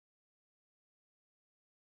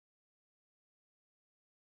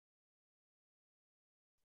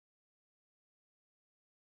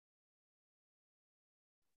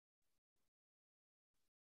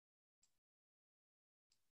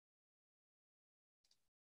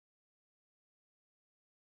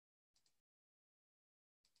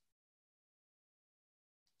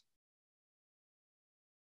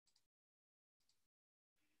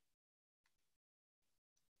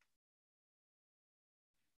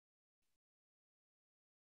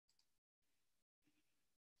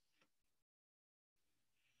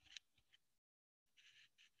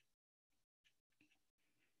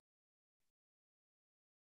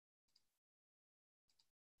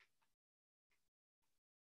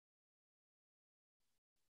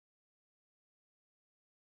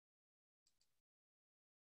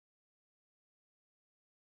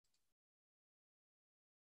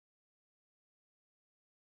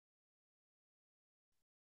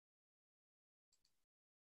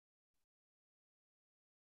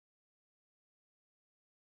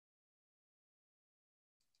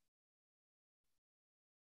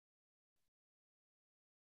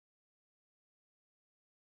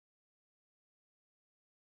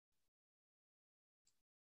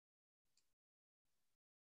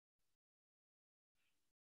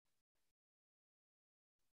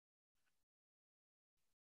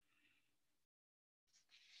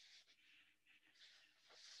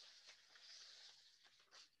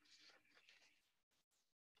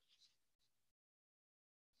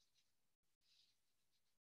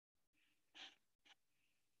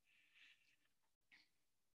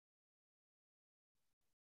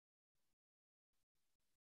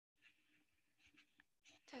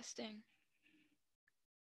Testing.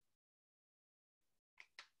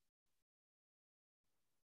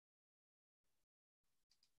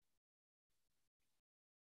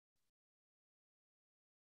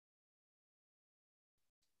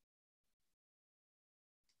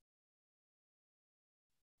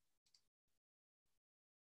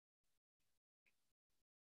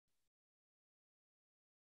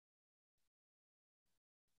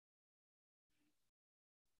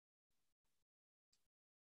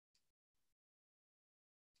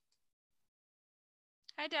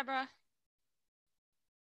 Hi, Deborah.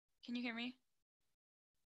 Can you hear me?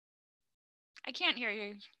 I can't hear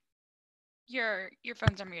you. Your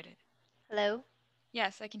phones are muted. Hello?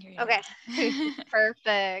 Yes, I can hear you. Okay. Now.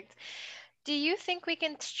 Perfect. Do you think we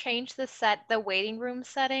can change the waiting room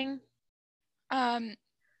setting?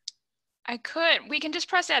 I could. We can just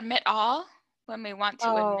press admit all when we want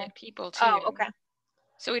to admit people too. Oh, okay.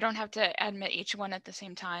 So we don't have to admit each one at the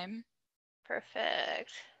same time.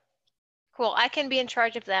 Perfect. Cool. I can be in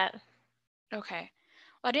charge of that. Okay.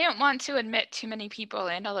 Well, I didn't want to admit too many people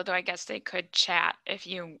in, although I guess they could chat if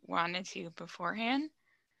you wanted to beforehand.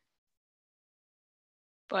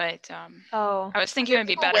 But I was thinking it would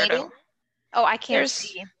be better to. Oh, I can't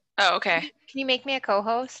see. Oh, okay. Can you make me a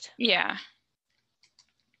co-host? Yeah.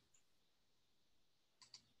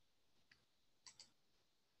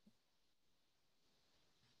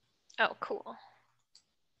 Oh, cool.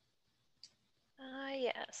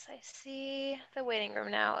 Yes, I see the waiting room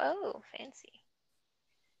now. Oh, fancy.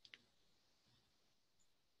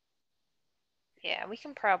 Yeah, we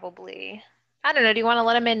can probably, I don't know, do you want to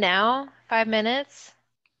let him in now? 5 minutes?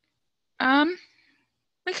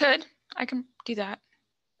 We could. I can do that.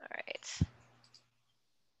 All right.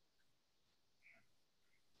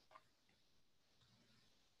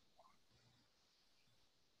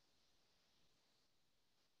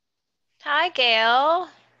 Hi, Gail.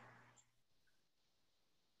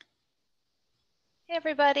 Hey,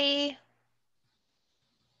 everybody.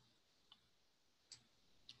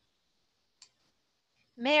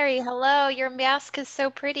 Mary, hello. Your mask is so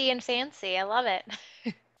pretty and fancy. I love it.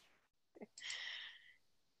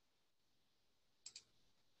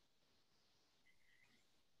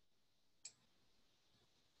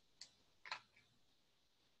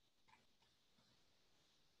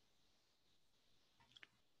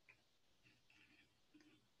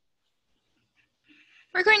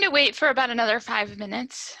 We're going to wait for about another 5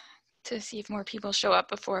 minutes to see if more people show up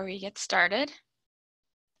before we get started.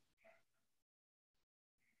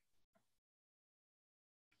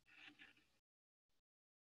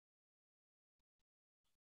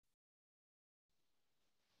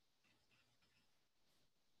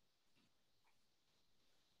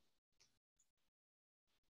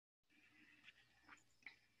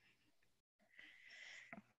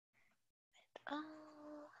 Oh.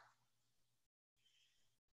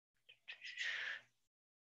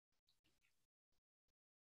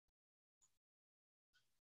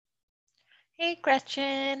 Hey,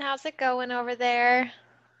 Gretchen. How's it going over there?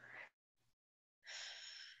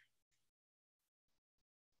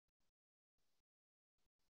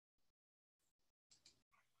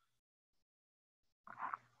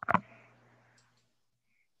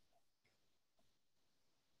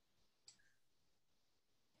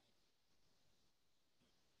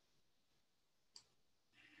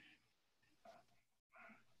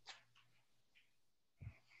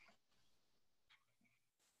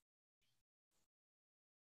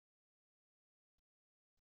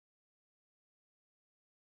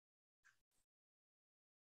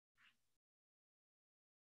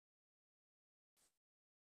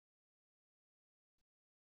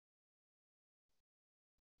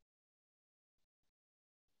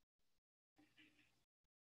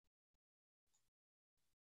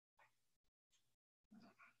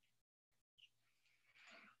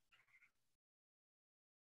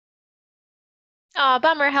 Oh,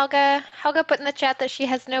 bummer, Helga. Helga put in the chat that she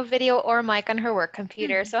has no video or mic on her work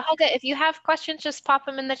computer. So, Helga, if you have questions, just pop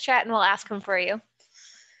them in the chat and we'll ask them for you.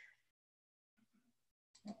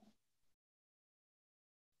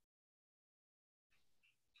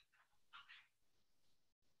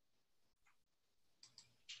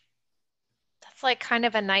 That's like kind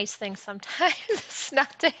of a nice thing sometimes,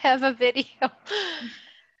 not to have a video.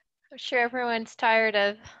 I'm sure everyone's tired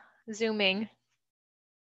of Zooming.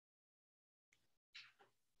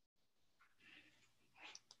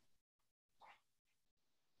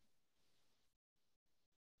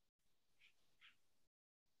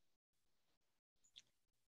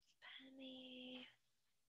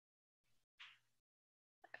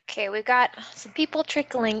 Okay, we've got some people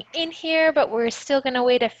trickling in here, but we're still going to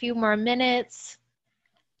wait a few more minutes.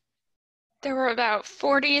 There were about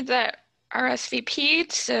 40 that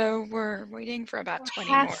RSVP'd, so we're waiting for about 20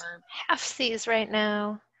 more. Half these right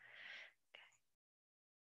now.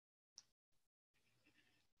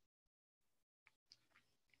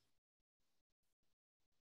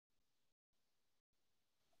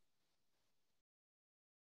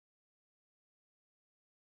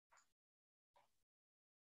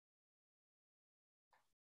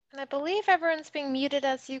 And I believe everyone's being muted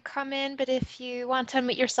as you come in, but if you want to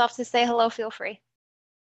unmute yourself to say hello, feel free.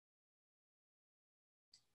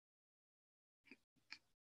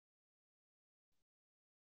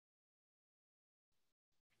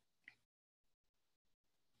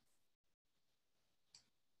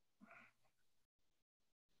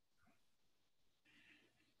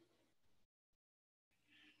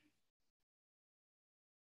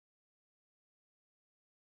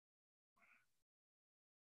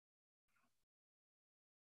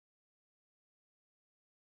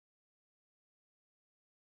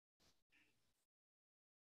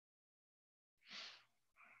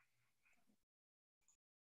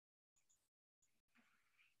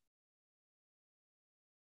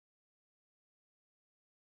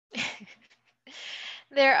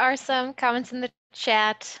 There are some comments in the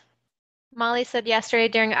chat. Molly said yesterday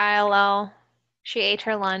during ILL, she ate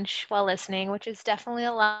her lunch while listening, which is definitely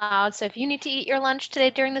allowed. So if you need to eat your lunch today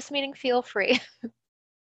during this meeting, feel free.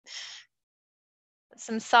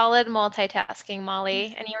 Some solid multitasking,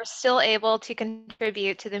 Molly, and you're still able to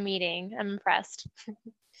contribute to the meeting. I'm impressed.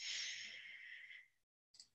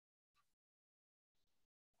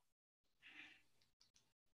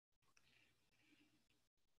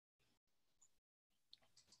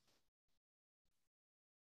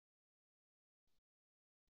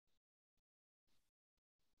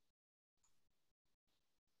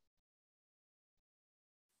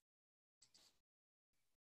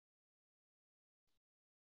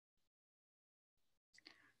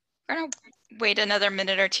 We're gonna wait another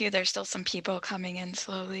minute or two. There's still some people coming in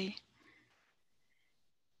slowly.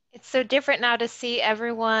 It's so different now to see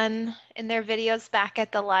everyone in their videos back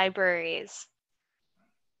at the libraries.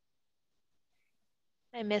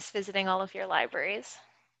 I miss visiting all of your libraries.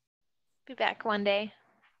 Be back one day.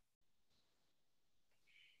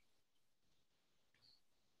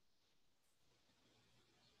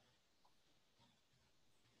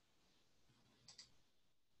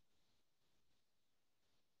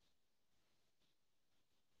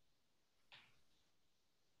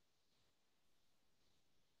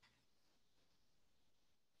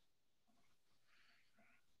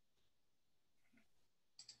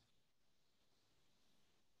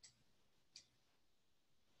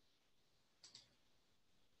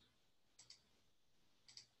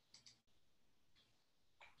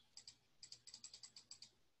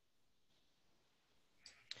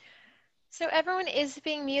 So everyone is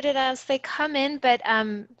being muted as they come in, but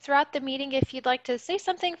throughout the meeting, if you'd like to say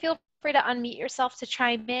something, feel free to unmute yourself to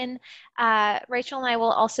chime in. Rachel and I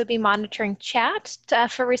will also be monitoring chat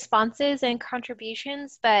for responses and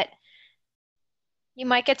contributions, but you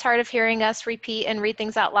might get tired of hearing us repeat and read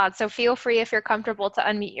things out loud. So feel free if you're comfortable to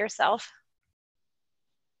unmute yourself.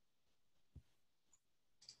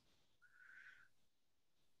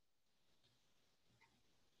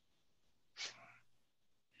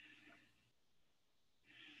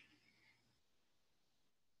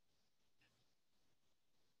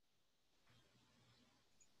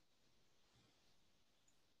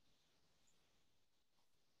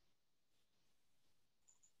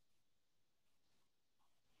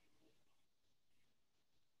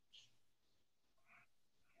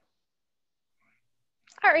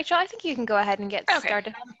 All right, Rachel, I think you can go ahead and get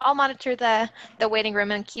started. I'll monitor the waiting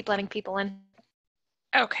room and keep letting people in.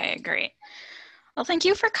 Okay, great. Well, thank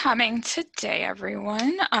you for coming today,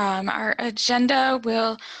 everyone. Our agenda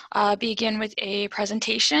will begin with a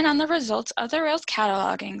presentation on the results of the Rails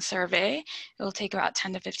cataloging survey. It will take about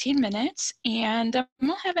 10 to 15 minutes, and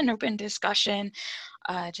we'll have an open discussion,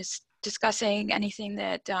 just discussing anything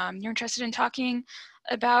that you're interested in talking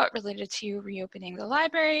about related to reopening the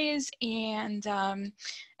libraries and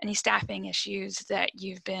any staffing issues that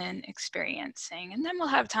you've been experiencing. And then we'll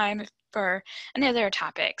have time for any other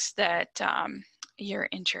topics that you're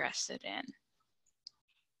interested in.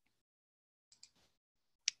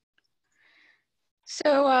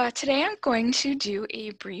 So today I'm going to do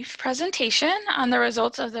a brief presentation on the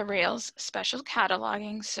results of the Rails Special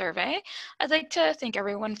Cataloging Survey. I'd like to thank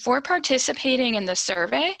everyone for participating in the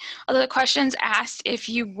survey. Although the questions asked if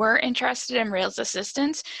you were interested in Rails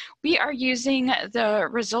assistance, we are using the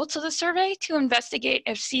results of the survey to investigate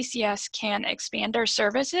if CCS can expand our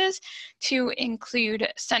services to include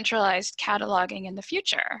centralized cataloging in the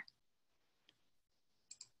future.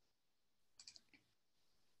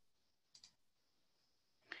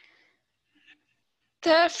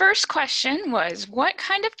 The first question was, what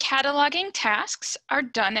kind of cataloging tasks are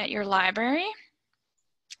done at your library?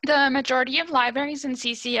 The majority of libraries in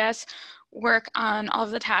CCS work on all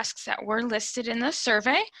of the tasks that were listed in the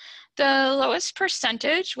survey. The lowest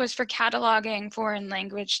percentage was for cataloging foreign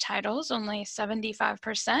language titles. Only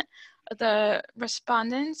 75% of the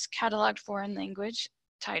respondents cataloged foreign language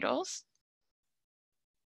titles.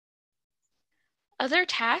 Other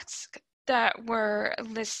tasks that were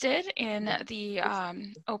listed in the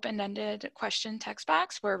open-ended question text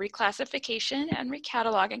box were reclassification and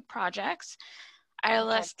recataloging projects,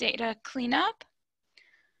 ILS data cleanup,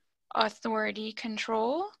 authority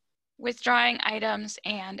control, withdrawing items,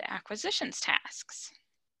 and acquisitions tasks.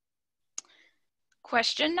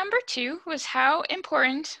 Question number 2 was, how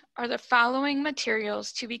important are the following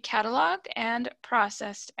materials to be cataloged and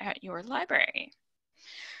processed at your library?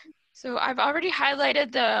 So I've already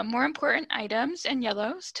highlighted the more important items in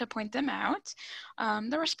yellows to point them out.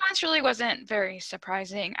 The response really wasn't very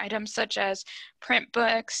surprising. Items such as print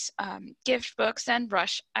books, gift books, and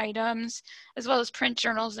rush items, as well as print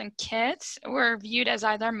journals and kits, were viewed as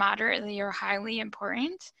either moderately or highly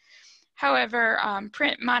important. However,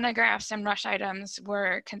 print monographs and rush items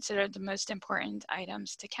were considered the most important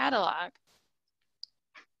items to catalog.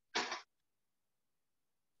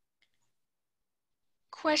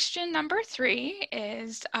 Question number 3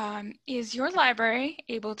 is your library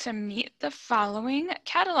able to meet the following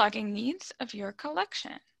cataloging needs of your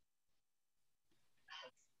collection?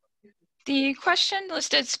 The question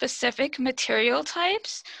listed specific material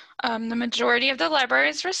types. The majority of the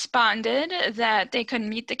libraries responded that they could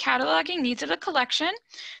meet the cataloging needs of the collection.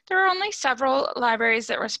 There were only several libraries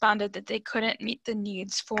that responded that they couldn't meet the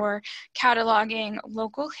needs for cataloging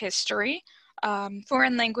local history,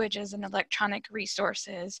 foreign languages, and electronic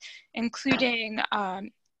resources, including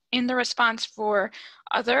in the response for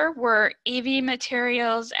other were AV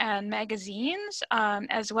materials and magazines,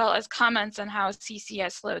 as well as comments on how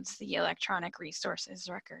CCS loads the electronic resources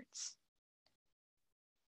records.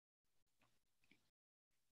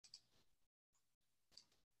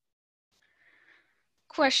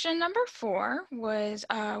 Question number 4 was,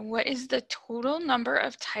 what is the total number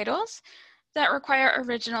of titles that require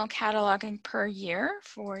original cataloging per year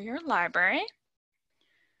for your library?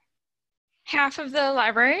 Half of the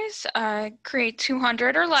libraries create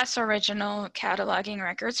 200 or less original cataloging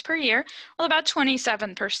records per year, while about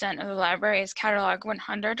 27% of the libraries catalog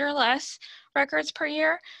 100 or less records per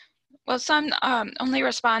year. Well, some only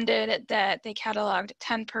responded that they cataloged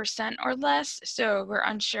 10% or less, so we're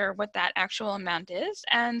unsure what that actual amount is,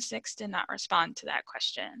 and 6 did not respond to that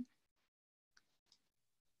question.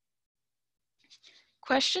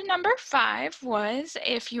 Question number 5 was,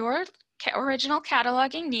 if your original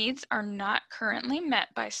cataloging needs are not currently met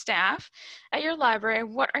by staff at your library,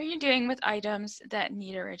 what are you doing with items that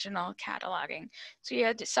need original cataloging? So you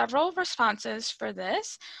had several responses for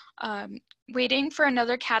this. Waiting for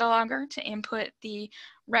another cataloger to input the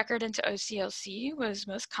record into OCLC was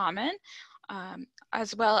most common,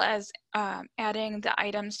 as well as adding the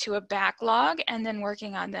items to a backlog and then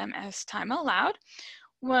working on them as time allowed.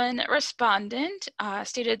 One respondent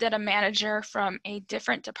stated that a manager from a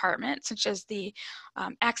different department, such as the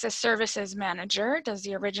Access Services Manager, does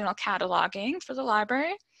the original cataloging for the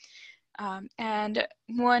library. And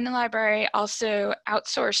one library also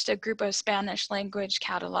outsourced a group of Spanish language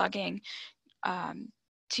cataloging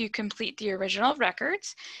to complete the original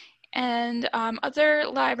records. And other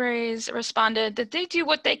libraries responded that they do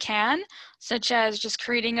what they can, such as just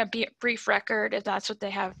creating a brief record if that's what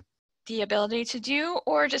they have the ability to do,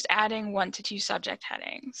 or just adding 1 to 2 subject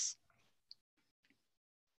headings.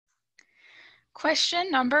 Question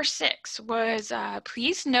number 6 was,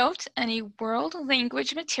 please note any world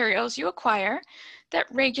language materials you acquire that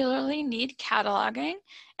regularly need cataloging,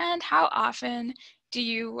 and how often do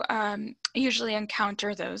you usually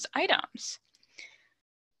encounter those items?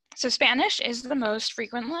 So Spanish is the most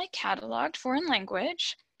frequently cataloged foreign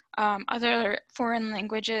language. Other foreign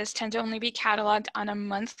languages tend to only be cataloged on a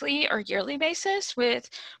monthly or yearly basis, with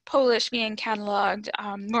Polish being cataloged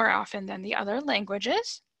more often than the other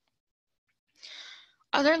languages.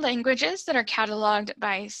 Other languages that are cataloged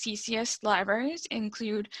by CCS libraries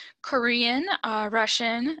include Korean,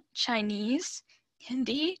 Russian, Chinese,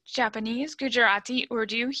 Hindi, Japanese, Gujarati,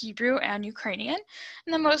 Urdu, Hebrew, and Ukrainian.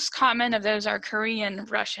 And the most common of those are Korean,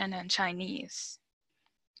 Russian, and Chinese.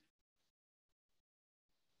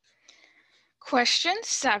 Question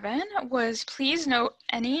 7 was, please note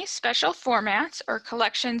any special formats or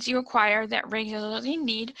collections you acquire that regularly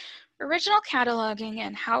need original cataloging,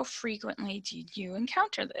 and how frequently do you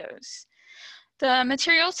encounter those? The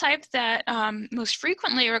material type that most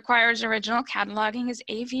frequently requires original cataloging is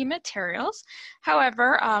AV materials.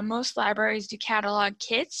 However, most libraries do catalog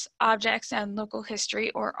kits, objects, and local history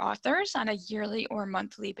or authors on a yearly or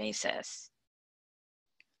monthly basis.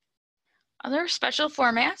 Other special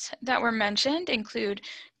formats that were mentioned include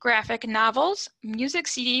graphic novels, music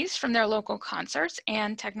CDs from their local concerts,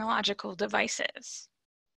 and technological devices.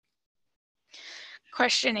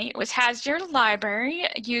 Question 8 was, has your library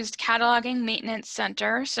used Cataloging Maintenance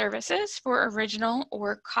Center services for original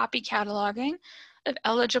or copy cataloging of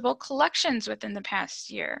eligible collections within the past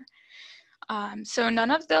year? So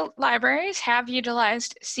none of the libraries have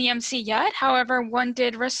utilized CMC yet. However, one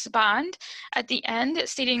did respond at the end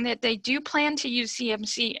stating that they do plan to use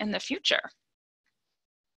CMC in the future.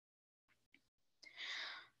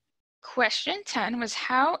 Question 10 was,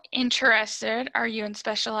 how interested are you in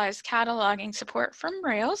specialized cataloging support from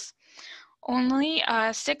Rails? Only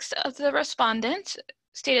 6 of the respondents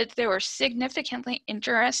stated they were significantly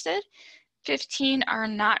interested, 15 are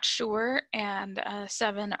not sure, and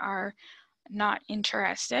 7 are not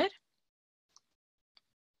interested.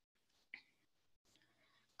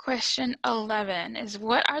 Question 11 is,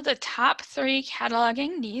 what are the top 3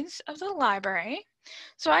 cataloging needs of the library?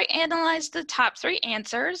 So I analyzed the top 3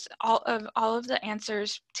 answers, all of the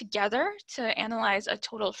answers together to analyze a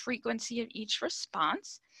total frequency of each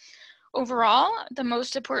response. Overall, the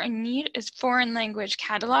most important need is foreign language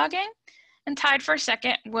cataloging, and tied for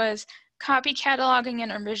second was copy cataloging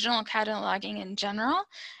and original cataloging in general.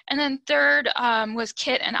 And then third was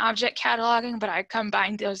kit and object cataloging, but I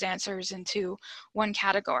combined those answers into one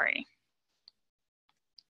category.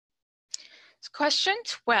 So question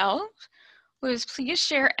 12 was, please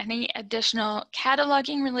share any additional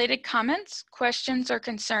cataloging related comments, questions, or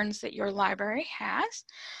concerns that your library has.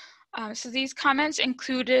 So these comments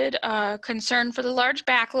included a concern for the large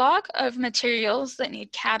backlog of materials that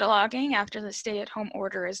need cataloging after the stay-at-home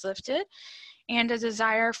order is lifted, and a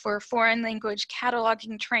desire for foreign language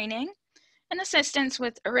cataloging training and assistance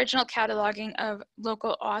with original cataloging of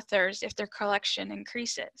local authors if their collection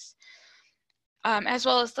increases, as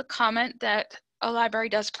well as the comment that a library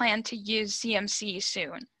does plan to use CMC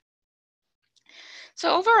soon.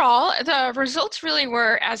 So overall, the results really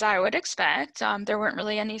were as I would expect. There weren't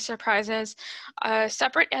really any surprises. A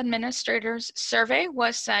separate administrators survey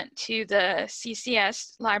was sent to the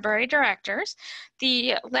CCS library directors.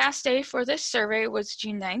 The last day for this survey was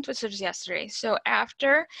June 9th, which was yesterday. So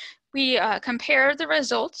after we compare the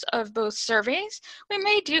results of both surveys, we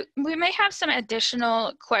may have some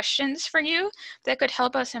additional questions for you that could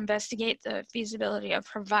help us investigate the feasibility of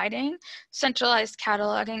providing centralized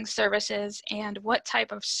cataloging services and what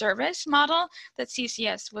type of service model that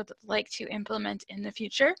CCS would like to implement in the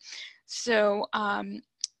future. So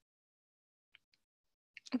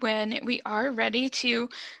when we are ready to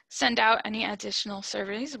send out any additional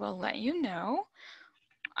surveys, we'll let you know.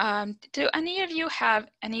 Do any of you have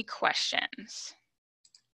any questions?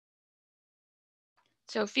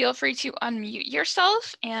 So feel free to unmute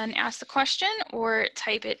yourself and ask the question or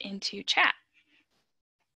type it into chat.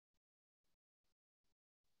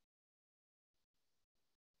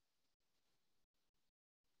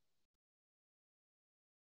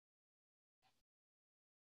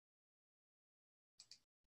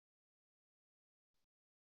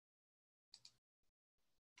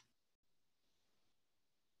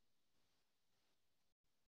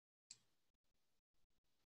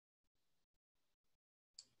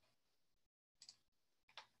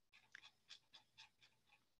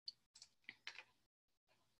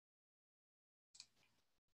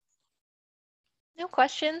 No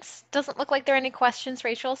questions. Doesn't look like there are any questions,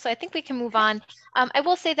 Rachel, so I think we can move on. I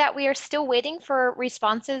will say that we are still waiting for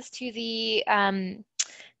responses to the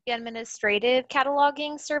administrative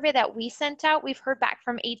cataloging survey that we sent out. We've heard back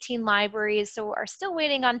from 18 libraries, so are still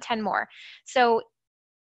waiting on 10 more. So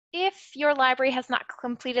if your library has not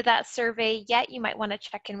completed that survey yet, you might want to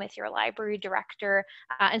check in with your library director,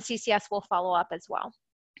 and CCS will follow up as well.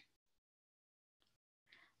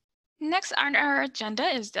 Next on our agenda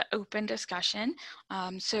is the open discussion.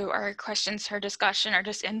 So our questions for discussion are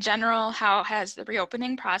just in general, how has the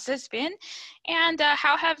reopening process been? And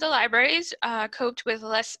how have the libraries coped with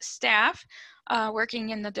less staff working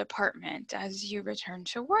in the department as you return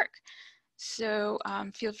to work? So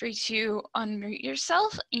feel free to unmute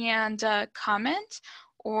yourself and comment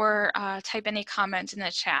or type any comments in the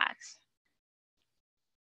chat.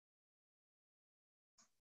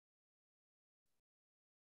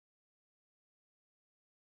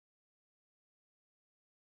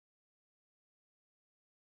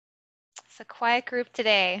 It's a quiet group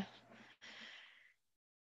today.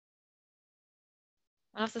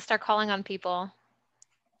 I'll have to start calling on people.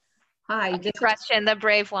 Hi, Okay, Gretchen, the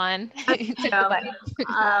brave one.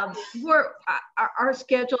 Our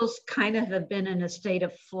schedules kind of have been in a state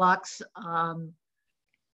of flux.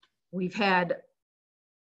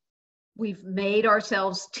 We've made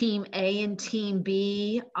ourselves Team A and Team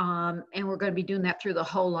B, and we're going to be doing that through the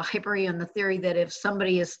whole library on the theory that if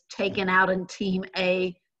somebody is taken out in Team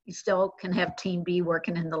A, you still can have Team B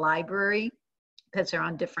working in the library because they're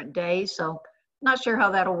on different days. So not sure how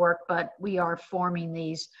that'll work, but we are forming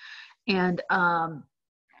these. And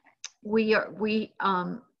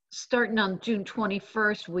starting on June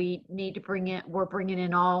 21st, we're bringing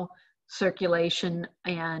in all circulation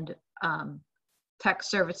and tech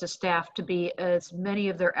services staff to be as many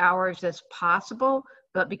of their hours as possible.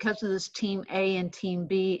 But because of this Team A and Team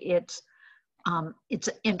B, it's an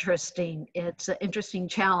interesting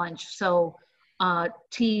challenge. So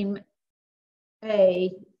Team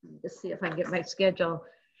A, let's see if I can get my schedule.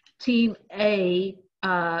 Team A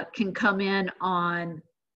can come in on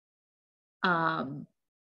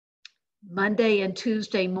Monday and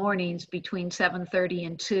Tuesday mornings between 7:30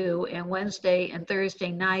 and 2, and Wednesday and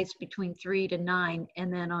Thursday nights between 3 to 9,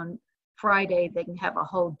 and then on Friday they can have a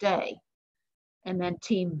whole day. And then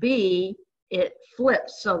Team B, it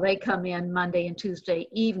flips, so they come in Monday and Tuesday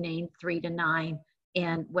evening 3 to 9,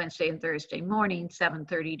 and Wednesday and Thursday morning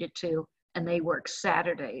 7:30 to 2, and they work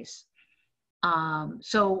Saturdays.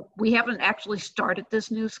 So we haven't actually started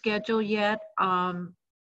this new schedule yet,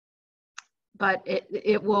 but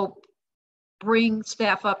it will bring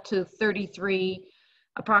staff up to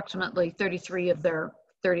approximately 33 of their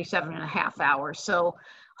 37 and a half hours. So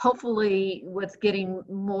hopefully with getting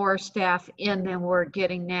more staff in than we're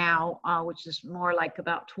getting now, which is more like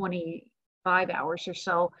about 25 hours or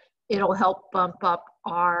so, it'll help bump up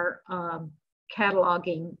our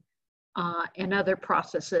cataloging and other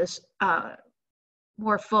processes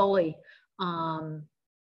more fully.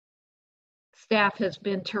 Staff has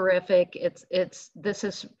been terrific. This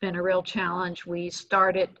has been a real challenge. We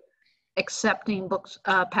started accepting books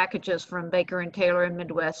packages from Baker and Taylor and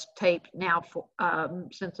Midwest Tape now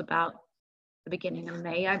since about the beginning of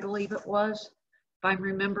May, I believe it was, if I'm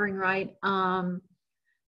remembering right.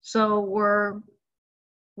 So we're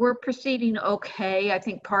proceeding okay. I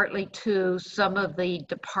think partly too, some of the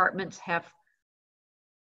departments have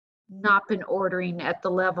not been ordering at the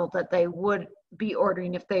level that they would be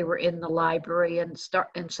ordering if they were in the library, and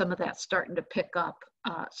some of that's starting to pick up.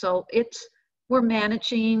 So we're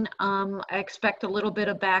managing. I expect a little bit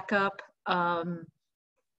of backup. And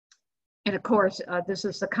of course, this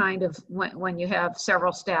is the kind of, when you have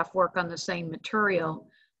several staff work on the same material,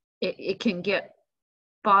 it can get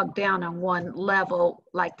bogged down on one level,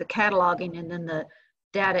 like the cataloging, and then the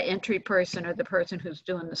data entry person or the person who's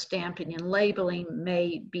doing the stamping and labeling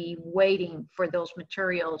may be waiting for those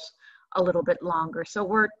materials a little bit longer. So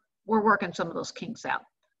we're working some of those kinks out.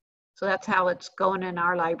 So that's how it's going in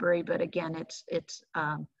our library. But again, it's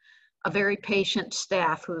a very patient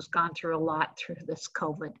staff who's gone through a lot through this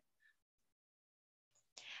COVID.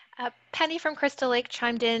 Penny from Crystal Lake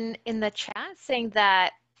chimed in the chat saying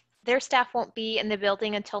that their staff won't be in the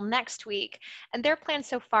building until next week. And their plan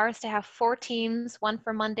so far is to have 4 teams, one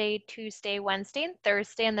for Monday, Tuesday, Wednesday, and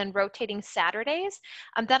Thursday, and then rotating Saturdays.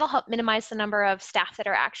 That'll help minimize the number of staff that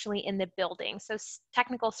are actually in the building. So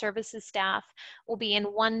technical services staff will be in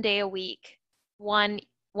 1 day a week, one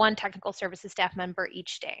technical services staff member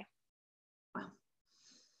each day. Wow.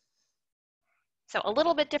 So a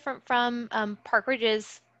little bit different from Park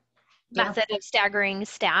Ridge's method of staggering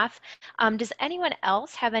staff. Does anyone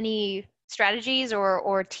else have any strategies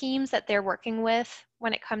or teams that they're working with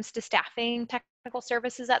when it comes to staffing technical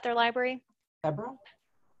services at their library? Deborah?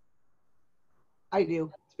 I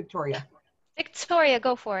do. It's Victoria. Victoria,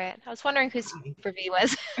 go for it. I was wondering who Super V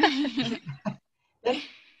was.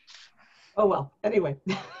 Oh, well, anyway.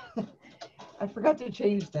 I forgot to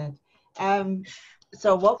change that.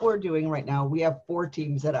 So what we're doing right now, we have 4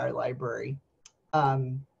 teams at our library.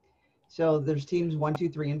 So there's teams 1, 2,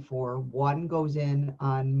 3, and 4. 1 goes in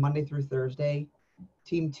on Monday through Thursday.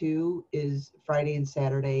 Team 2 is Friday and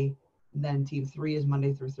Saturday. And then team 3 is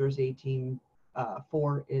Monday through Thursday. Team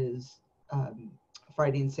 4 is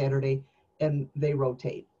Friday and Saturday, and they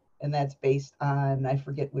rotate. And that's based on, I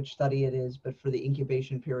forget which study it is, but for the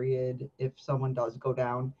incubation period, if someone does go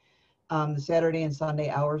down. The Saturday and Sunday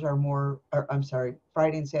hours are more,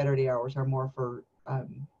 Friday and Saturday hours are more for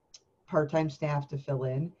part-time staff to fill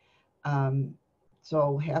in.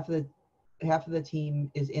 So half of the team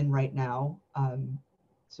is in right now.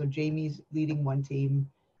 So Jamie's leading one team.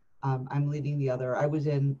 I'm leading the other. I was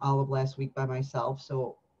in all of last week by myself,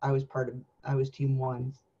 so I was team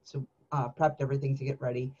 1. So prepped everything to get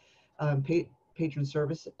ready. Patron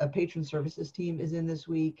services team is in this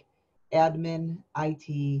week, admin,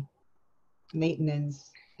 IT,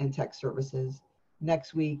 maintenance, and tech services.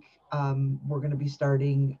 Next week, we're going to be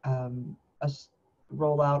starting a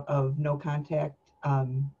rollout of no contact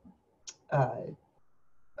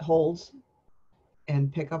holds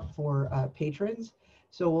and pickup for patrons.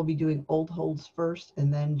 So we'll be doing old holds first,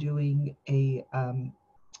 and then doing a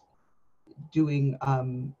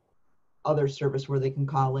other service where they can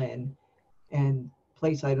call in and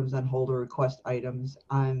place items on hold or request items.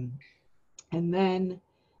 And then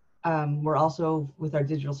we're also, with our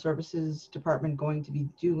digital services department, going to be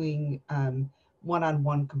doing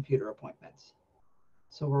one-on-one computer appointments.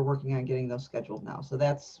 So we're working on getting those scheduled now. So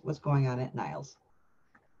that's what's going on at Niles.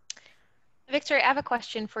 Victoria, I have a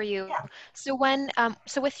question for you. Yeah. So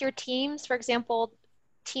so with your teams, for example,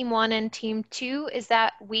 team 1 and team 2, is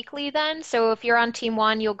that weekly then? So if you're on team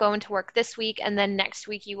 1, you'll go into work this week, and then next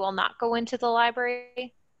week you will not go into the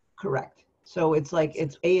library? Correct. So it's like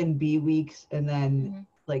it's A and B weeks, and then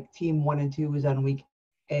like team 1 and 2 is on week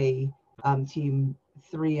A, team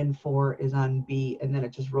 3 and 4 is on B, and then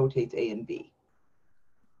it just rotates A and B.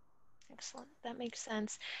 Excellent. That makes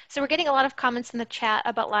sense. So we're getting a lot of comments in the chat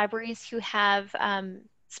about libraries who have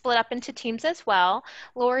split up into teams as well.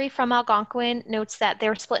 Lori from Algonquin notes that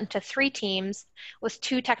they're split into 3 teams with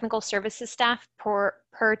 2 technical services staff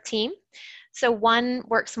per team. So one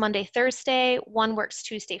works Monday, Thursday, one works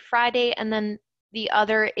Tuesday, Friday, and then the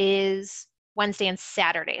other is Wednesday and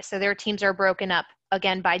Saturday. So their teams are broken up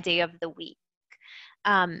again by day of the week.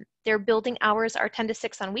 Their building hours are 10 to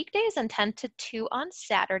 6 on weekdays and 10 to 2 on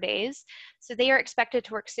Saturdays. So they are expected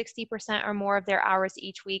to work 60% or more of their hours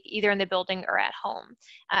each week, either in the building or at home.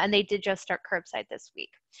 And they did just start curbside this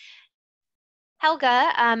week.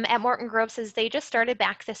 Helga at Morton Grove says they just started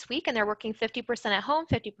back this week, and they're working 50% at home,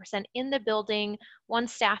 50% in the building, 1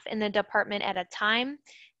 staff in the department at a time.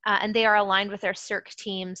 And they are aligned with their CERC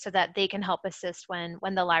team so that they can help assist when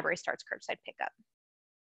the library starts curbside pickup.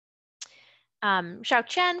 Xiao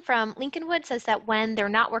Chen from Lincolnwood says that when they're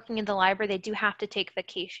not working in the library, they do have to take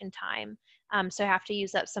vacation time. So have to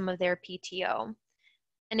use up some of their PTO.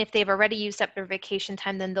 And if they've already used up their vacation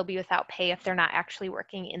time, then they'll be without pay if they're not actually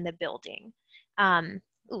working in the building.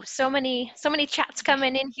 So many chats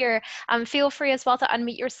coming in here. Feel free as well to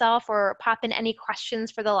unmute yourself or pop in any questions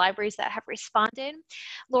for the libraries that have responded.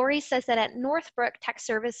 Lori says that at Northbrook, tech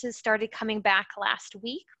services started coming back last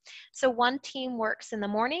week. So 1 team works in the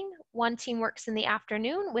morning, 1 team works in the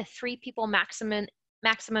afternoon, with 3 people maximum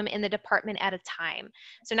in the department at a time.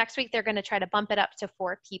 So next week, they're going to try to bump it up to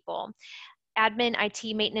 4 people. Admin,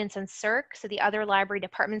 IT, maintenance, and CERC, so the other library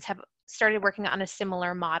departments, have started working on a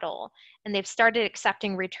similar model, and they've started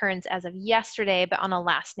accepting returns as of yesterday, but on a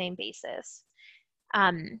last name basis.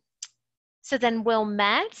 So then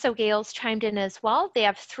Wilmette, so Gail's chimed in as well. They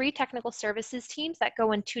have 3 technical services teams that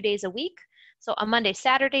go in 2 days a week. So a Monday,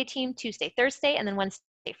 Saturday team, Tuesday, Thursday, and then Wednesday,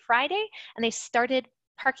 Friday. And they started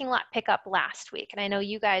parking lot pickup last week. And I know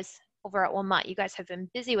you guys over at Wilmette, you guys have been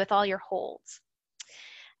busy with all your holds.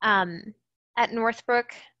 At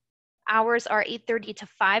Northbrook, hours are 8:30 to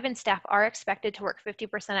 5, and staff are expected to work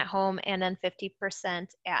 50% at home and then 50%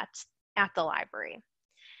 at the library.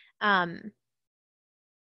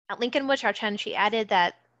 At Lincolnwood, Xiao Chen, she added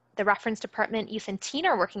that the reference department, youth and teen,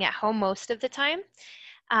 are working at home most of the time.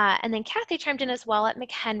 And then Kathy chimed in as well at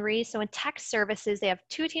McHenry. So in tech services, they have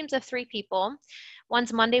 2 teams of 3 people.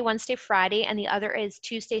 One's Monday, Wednesday, Friday, and the other is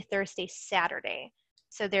Tuesday, Thursday, Saturday.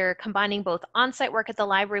 So they're combining both on-site work at the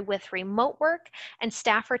library with remote work, and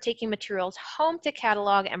staff are taking materials home to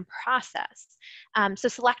catalog and process. So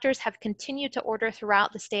selectors have continued to order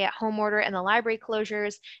throughout the stay-at-home order and the library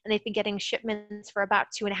closures, and they've been getting shipments for about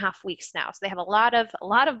 2.5 weeks now. So they have a lot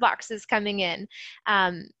of boxes coming in,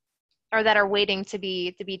 or that are waiting to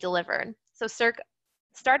be delivered. So CERC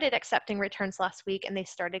started accepting returns last week, and they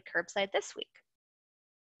started curbside this week.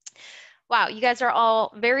 Wow, you guys are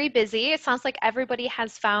all very busy. It sounds like everybody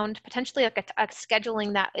has found potentially like a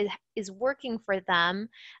scheduling that is working for them.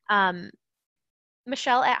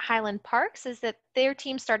 Michelle at Highland Park says that their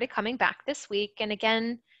team started coming back this week. And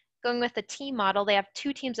again, going with the team model, they have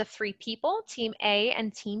 2 teams of 3 people, Team A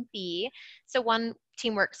and Team B. So one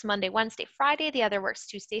team works Monday, Wednesday, Friday. The other works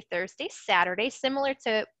Tuesday, Thursday, Saturday, similar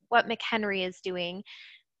to what McHenry is doing.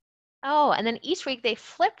 Oh, and then each week they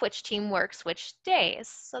flip which team works which days.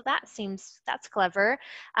 So that's clever.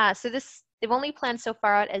 So they've only planned so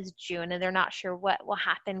far out as June, and they're not sure what will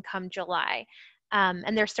happen come July.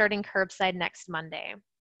 And they're starting curbside next Monday.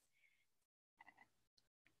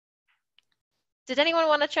 Did anyone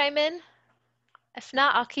want to chime in? If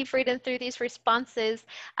not, I'll keep reading through these responses.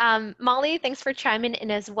 Molly, thanks for chiming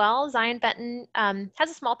in as well. Zion Benton has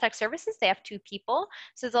a small tech services. They have 2 people.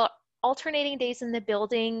 So they're alternating days in the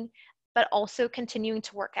building, but also continuing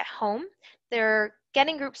to work at home. They're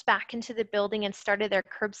getting groups back into the building and started their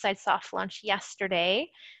curbside soft launch yesterday,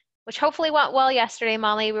 which hopefully went well yesterday,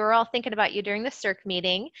 Molly. We were all thinking about you during the CIRC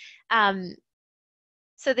meeting.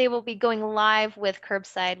 So they will be going live with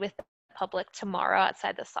curbside with the public tomorrow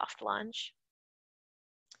outside the soft launch.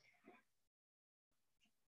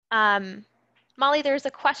 Molly, there's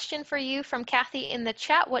a question for you from Kathy in the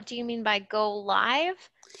chat. What do you mean by go live?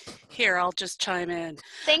 Here, I'll just chime in.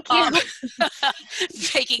 Thank you.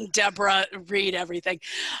 Making Deborah read everything.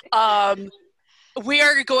 We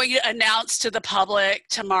are going to announce to the public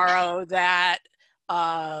tomorrow that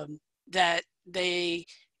that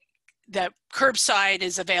curbside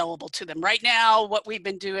is available to them. Right now, what we've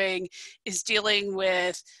been doing is dealing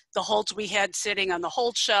with the holds we had sitting on the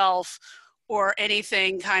hold shelf or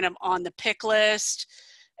anything kind of on the pick list.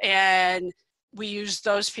 And we use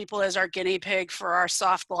those people as our guinea pig for our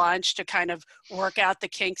soft launch to kind of work out the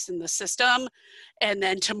kinks in the system. And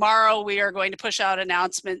then tomorrow we are going to push out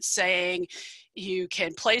announcements saying you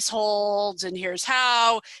can place holds and here's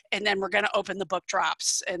how, and then we're going to open the book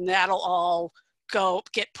drops, and that'll all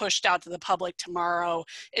get pushed out to the public tomorrow.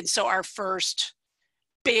 And so our first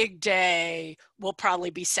big day will probably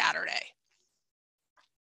be Saturday.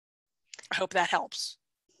 I hope that helps.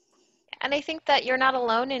 And I think that you're not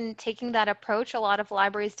alone in taking that approach. A lot of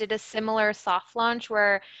libraries did a similar soft launch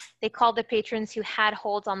where they called the patrons who had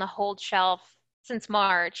holds on the hold shelf since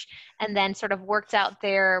March and then sort of worked out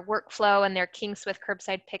their workflow and their kinks with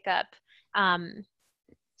curbside pickup.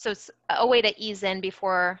 So it's a way to ease in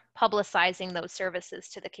before publicizing those services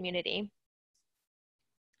to the community.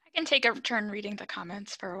 I can take a turn reading the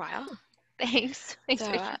comments for a while. Thanks.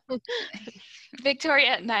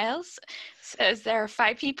 Victoria Niles says there are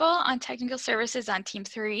 5 people on technical services on team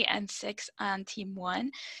 3 and 6 on team 1.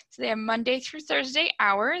 So they have Monday through Thursday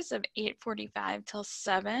hours of 8:45 till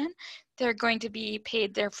 7. They're going to be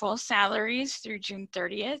paid their full salaries through June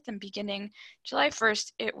 30th, and beginning July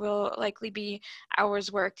 1st, it will likely be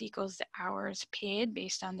hours worked equals the hours paid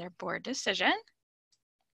based on their board decision.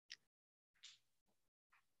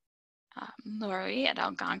 Lori at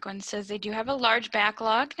Algonquin says they do have a large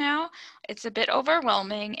backlog now. It's a bit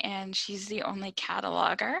overwhelming, and she's the only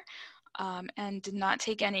cataloger and did not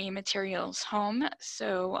take any materials home.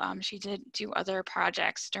 So she did do other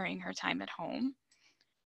projects during her time at home.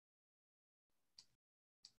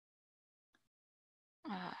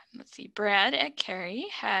 Let's see, Brad at Cary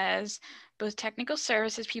has both technical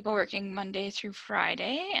services people working Monday through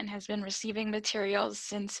Friday and has been receiving materials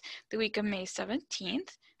since the week of May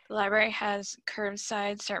 17th. The library has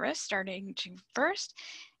curbside service starting June 1st,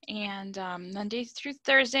 and Monday through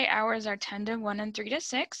Thursday hours are 10 to 1 and 3 to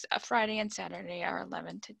 6. Friday and Saturday are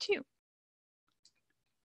 11 to 2.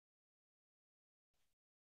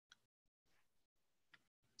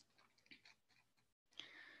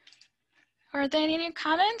 Are there any new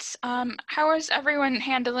comments? How is everyone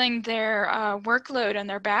handling their workload and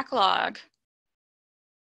their backlog?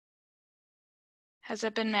 Has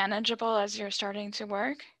it been manageable as you're starting to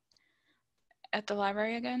work at the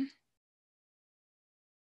library again?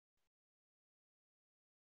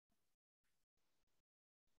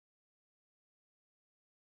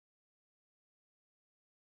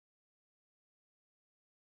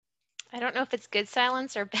 I don't know if it's good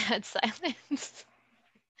silence or bad silence.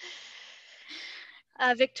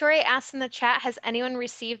 Victoria asks in the chat, has anyone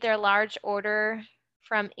received their large order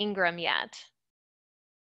from Ingram yet?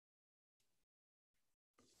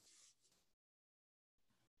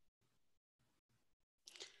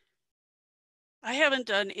 I haven't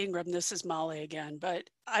done Ingram, this is Molly again, but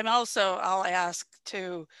I'll ask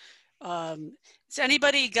too, has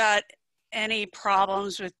anybody got any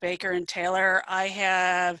problems with Baker and Taylor? I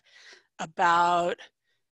have about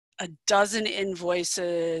a dozen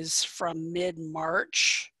invoices from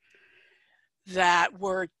mid-March that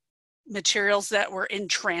were materials that were in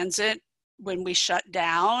transit when we shut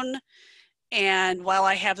down. And while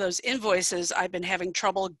I have those invoices, I've been having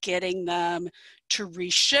trouble getting them to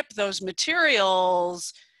reship those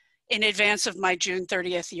materials in advance of my June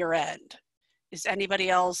 30th year end. Is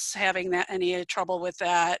anybody else having any trouble with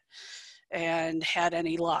that and had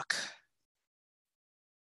any luck?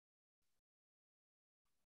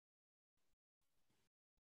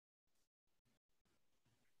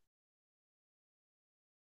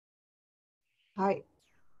 Hi,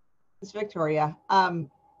 it's Victoria. Brad,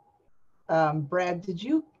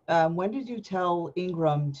 when did you tell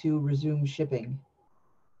Ingram to resume shipping?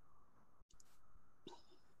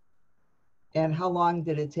 And how long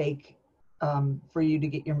did it take for you to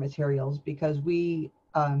get your materials? Because we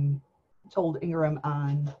told Ingram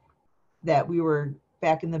on that we were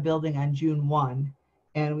back in the building on June 1,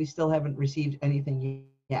 and we still haven't received anything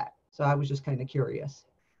yet. So I was just kind of curious.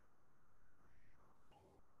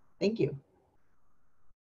 Thank you.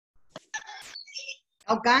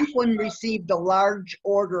 Algonquin received a large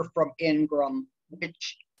order from Ingram,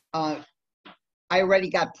 which I already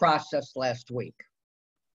got processed last week.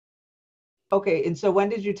 Okay, and so when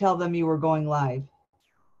did you tell them you were going live?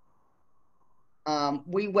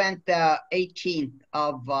 We went the 18th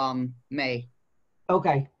of May.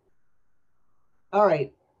 Okay. All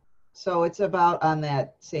right. So it's about on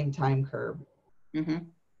that same time curve. Mm-hmm.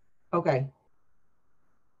 Okay.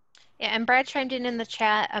 Yeah, and Brad chimed in the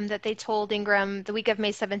chat that they told Ingram the week of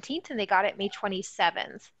May 17th and they got it May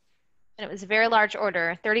 27th. And it was a very large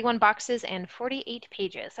order, 31 boxes and 48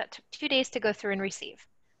 pages. That took 2 days to go through and receive.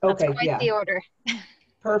 That's Okay, quite yeah. the order.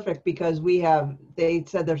 Perfect, because they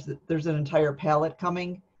said there's an entire pallet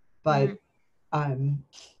coming, but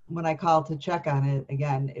when I called to check on it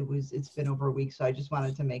again, it's been over a week, so I just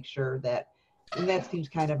wanted to make sure that, and that seems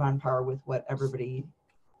kind of on par with what everybody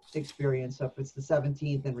experienced. So if it's the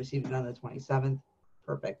 17th and received it on the 27th,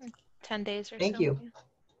 perfect. 10 days or so. Thank you. Yeah.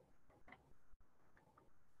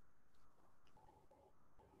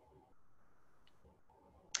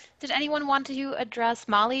 Did anyone want to address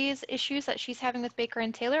Molly's issues that she's having with Baker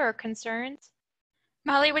and Taylor or concerns?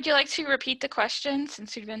 Molly, would you like to repeat the question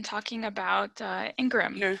since we've been talking about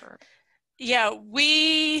Ingram? Sure. Yeah,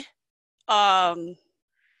 we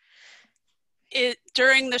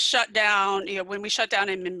during the shutdown, when we shut down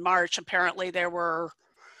in March, apparently there were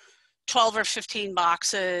 12 or 15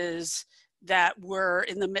 boxes that were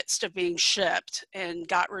in the midst of being shipped and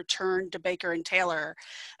got returned to Baker and Taylor.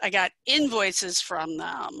 I got invoices from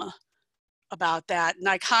them about that, and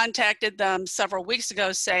I contacted them several weeks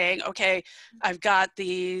ago saying, okay, I've got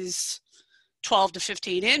these 12 to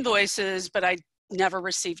 15 invoices, but I never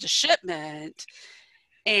received a shipment.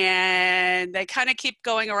 And they kind of keep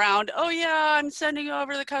going around, oh yeah, I'm sending you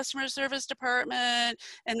over to the customer service department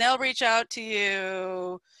and they'll reach out to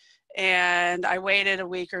you. And I waited a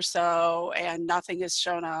week or so and nothing has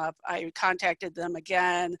shown up. I contacted them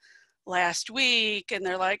again last week and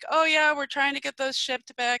they're like, oh yeah, we're trying to get those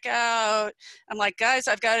shipped back out. I'm like, guys,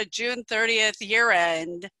 I've got a June 30th year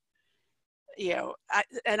end,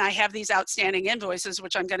 and I have these outstanding invoices,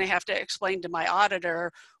 which I'm going to have to explain to my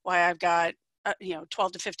auditor why I've got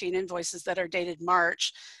 12 to 15 invoices that are dated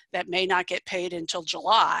March that may not get paid until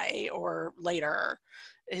July or later.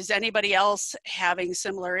 Is anybody else having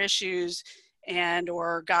similar issues and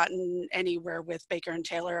or gotten anywhere with Baker and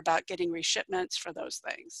Taylor about getting reshipments for those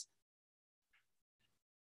things?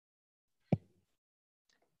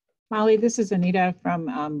 Molly, this is Anita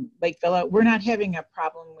from Lake Villa. We're not having a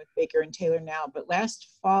problem with Baker and Taylor now, but last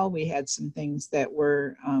fall we had some things that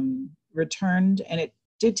were returned, and it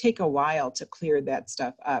did take a while to clear that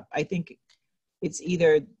stuff up. I think it's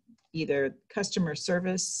either customer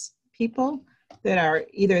service people that are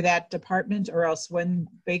either that department, or else when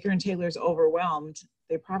Baker and Taylor's overwhelmed,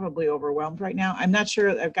 they're probably overwhelmed right now. I'm not sure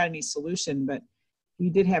I've got any solution, but we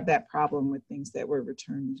did have that problem with things that were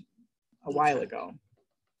returned a while ago.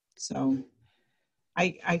 So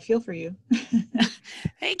I feel for you.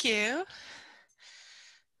 Thank you.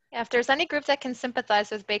 Yeah, if there's any group that can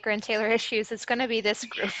sympathize with Baker and Taylor issues, it's going to be this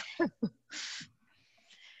group.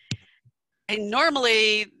 And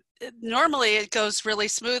normally it goes really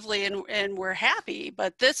smoothly and we're happy,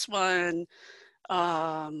 but this one,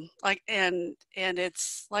 and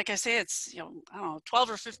it's like I say, it's I don't know,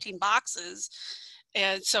 12 or 15 boxes,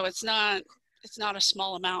 and so it's not a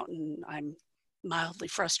small amount, and I'm mildly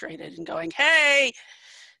frustrated and going, hey,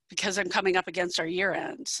 because I'm coming up against our year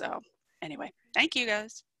end. So anyway, thank you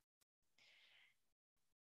guys.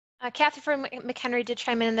 Kathy from McHenry did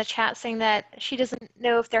chime in the chat saying that she doesn't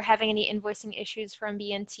know if they're having any invoicing issues from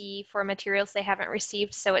B&T for materials they haven't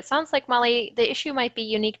received. So it sounds like, Molly, the issue might be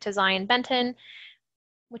unique to Zion Benton,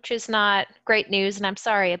 which is not great news, and I'm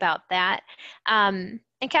sorry about that.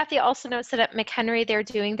 And Kathy also notes that at McHenry, they're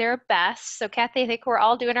doing their best. So Kathy, I think we're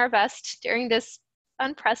all doing our best during this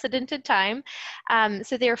unprecedented time.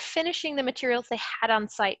 So they're finishing the materials they had on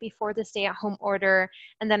site before the stay-at-home order,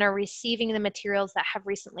 and then are receiving the materials that have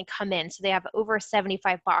recently come in. So they have over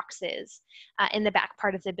 75 boxes in the back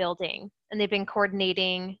part of the building, and they've been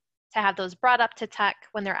coordinating to have those brought up to tech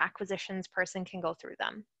when their acquisitions person can go through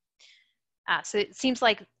them. So it seems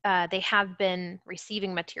like they have been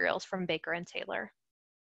receiving materials from Baker and Taylor.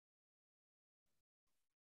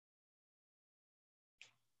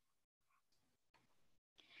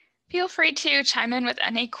 Feel free to chime in with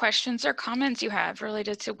any questions or comments you have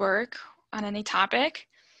related to work on any topic.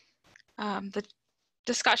 The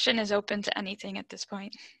discussion is open to anything at this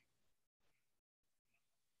point.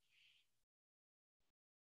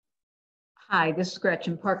 Hi, this is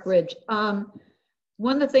Gretchen, Park Ridge.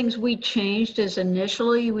 One of the things we changed is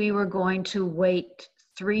initially we were going to wait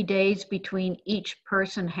 3 days between each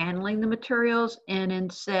person handling the materials, and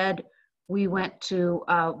instead we went to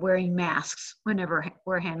wearing masks whenever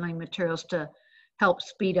we're handling materials to help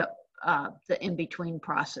speed up the in-between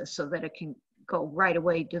process so that it can go right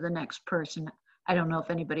away to the next person. I don't know if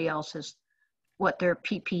anybody else has what their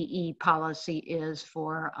PPE policy is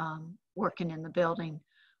for working in the building,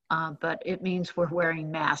 but it means we're wearing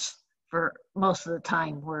masks for most of the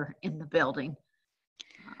time we're in the building.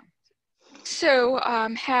 So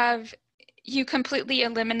have you completely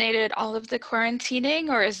eliminated all of the quarantining,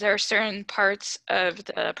 or is there certain parts of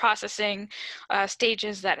the processing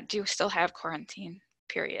stages that do still have quarantine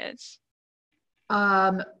periods?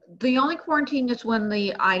 The only quarantine is when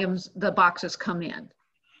the boxes come in.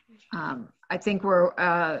 I think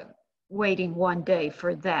we're waiting 1 day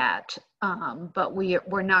for that, but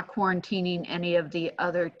we're not quarantining any of the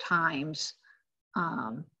other times.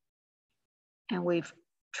 And we've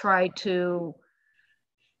tried to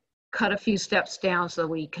cut a few steps down so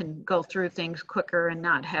we can go through things quicker and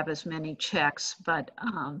not have as many checks. But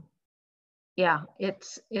yeah,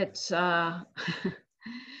 it's it's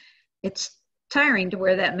tiring to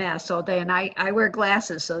wear that mask all day, and I wear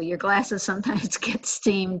glasses, so your glasses sometimes get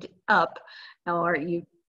steamed up, or you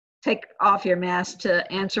take off your mask to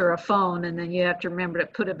answer a phone and then you have to remember to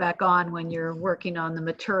put it back on when you're working on the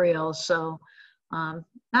materials. So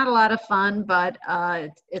not a lot of fun, but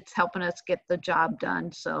it's helping us get the job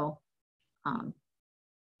done. So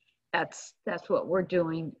that's what we're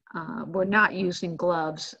doing. We're not using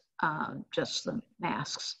gloves, just the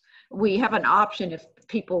masks. We have an option if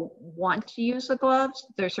people want to use the gloves,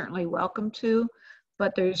 they're certainly welcome to,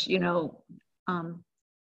 but there's,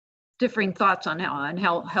 differing thoughts on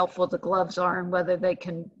how helpful the gloves are and whether they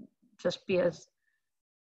can just be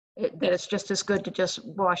that it's just as good to just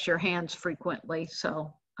wash your hands frequently.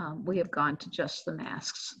 So we have gone to just the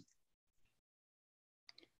masks.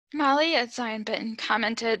 Molly at Zion Benton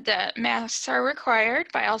commented that masks are required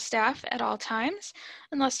by all staff at all times,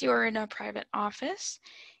 unless you are in a private office.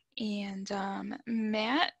 And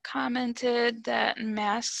Matt commented that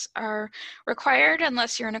masks are required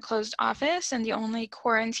unless you're in a closed office, and they're only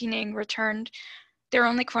quarantining returned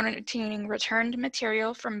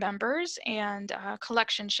material from members and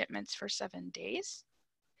collection shipments for 7 days.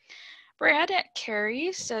 Brad at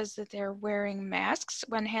Carey says that they're wearing masks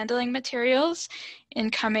when handling materials.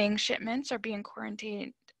 Incoming shipments are being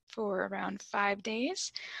quarantined for around 5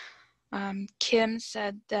 days. Kim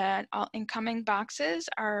said that all incoming boxes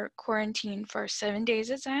are quarantined for 7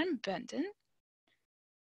 days at Zion Benton.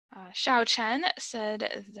 Xiao Chen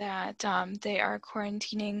said that they are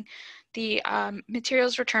quarantining the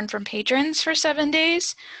materials returned from patrons for 7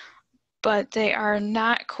 days, but they are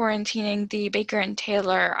not quarantining the Baker and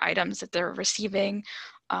Taylor items that they're receiving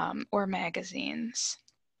or magazines.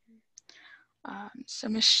 So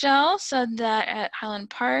Michelle said that at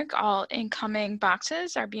Highland Park, all incoming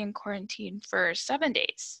boxes are being quarantined for 7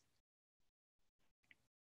 days.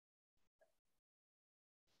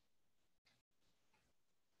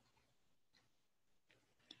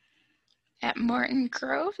 At Morton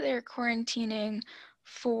Grove, they're quarantining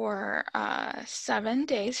for 7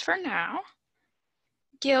 days for now.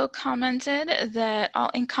 Gail commented that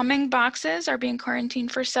all incoming boxes are being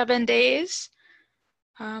quarantined for 7 days.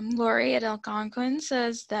 Lori at Algonquin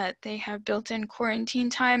says that they have built-in quarantine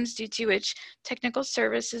times due to which technical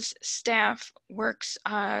services staff works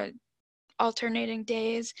alternating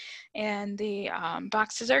days, and the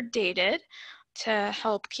boxes are dated to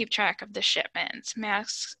help keep track of the shipments.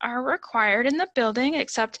 Masks are required in the building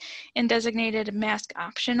except in designated mask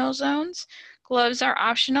optional zones. Gloves are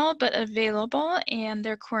optional but available, and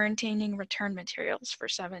they're quarantining return materials for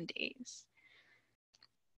 7 days.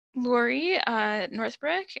 Lori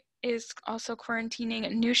Northbrook is also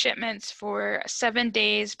quarantining new shipments for 7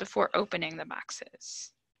 days before opening the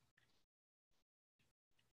boxes.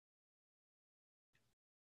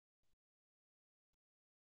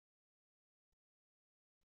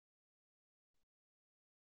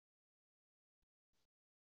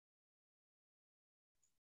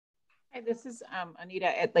 Hi, this is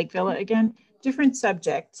Anita at Lake Villa again. Different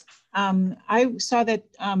subject. I saw that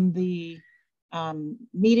the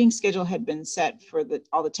meeting schedule had been set for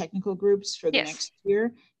all the technical groups for the next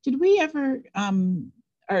year. Did we ever,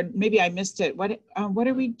 or maybe I missed it, what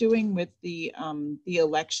are we doing with the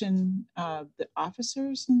election, the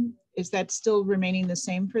officers is that still remaining the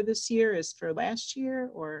same for this year as for last year,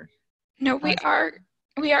 or? No, we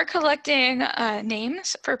are collecting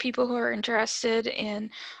names for people who are interested in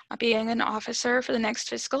being an officer for the next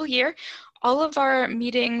fiscal year. All of our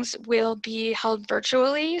meetings will be held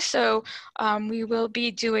virtually, so we will be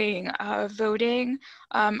doing voting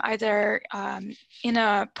either in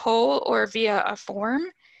a poll or via a form.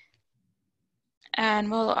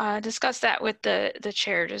 And we'll discuss that with the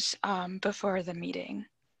chairs before the meeting.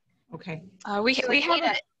 Okay. We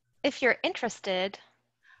have if you're interested,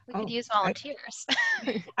 we could use volunteers.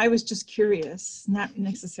 I was just curious, not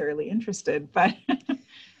necessarily interested, but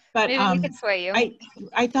but maybe we could sway you.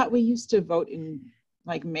 I thought we used to vote in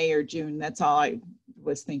like May or June. That's all I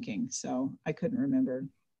was thinking. So I couldn't remember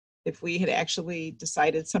if we had actually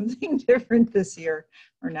decided something different this year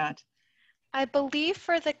or not. I believe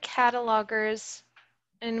for the catalogers,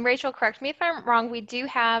 and Rachel, correct me if I'm wrong, we do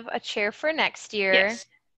have a chair for next year, yes.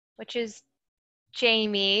 Which is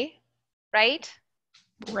Jamie, right?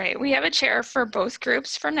 Right. We have a chair for both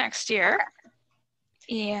groups for next year.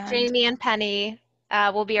 And Jamie and Penny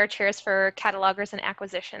will be our chairs for catalogers and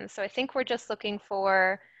acquisitions. So I think we're just looking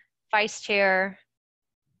for vice chair,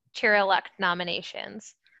 chair-elect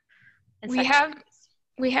nominations. We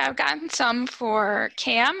have gotten some for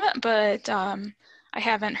CAM, but I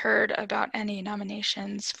haven't heard about any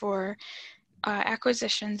nominations for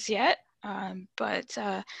acquisitions yet. But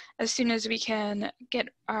as soon as we can get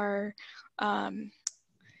our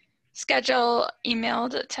schedule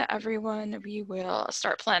emailed to everyone, we will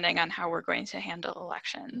start planning on how we're going to handle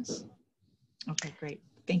elections. Okay, great.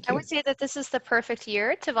 Thank you. I would say that this is the perfect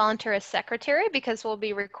year to volunteer as secretary because we'll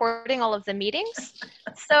be recording all of the meetings.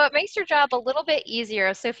 So it makes your job a little bit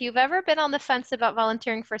easier. So if you've ever been on the fence about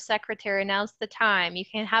volunteering for secretary, now's the time. You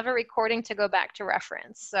can have a recording to go back to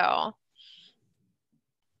reference. So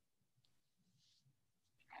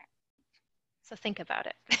think about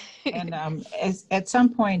it. And at some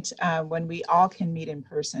point, when we all can meet in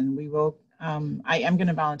person, we will, I am going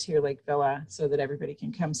to volunteer Lake Villa so that everybody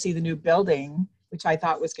can come see the new building, which I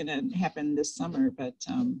thought was going to happen this summer, but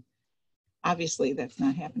obviously that's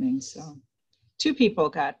not happening. So 2 people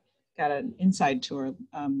got an inside tour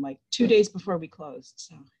like 2 days before we closed,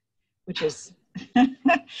 so which is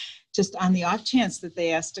just on the off chance that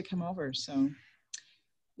they asked to come over. So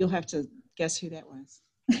you'll have to guess who that was.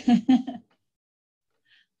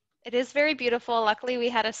 It is very beautiful. Luckily, we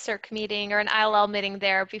had a CERC meeting or an ILL meeting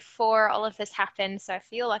there before all of this happened, so I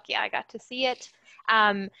feel lucky I got to see it.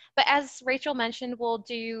 But as Rachel mentioned, we'll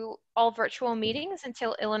do all virtual meetings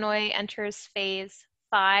until Illinois enters phase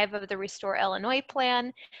 5 of the Restore Illinois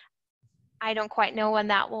plan. I don't quite know when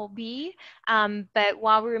that will be, but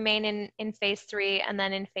while we remain in phase 3 and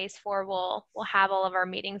then in phase 4, we'll have all of our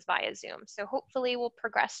meetings via Zoom. So hopefully we'll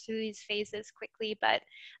progress through these phases quickly, but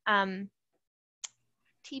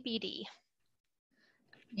TBD.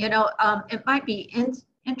 You know, it might be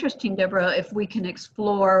interesting, Deborah, if we can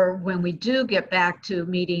explore when we do get back to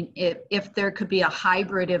meeting, if there could be a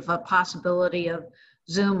hybrid of a possibility of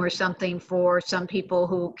Zoom or something for some people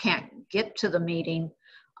who can't get to the meeting.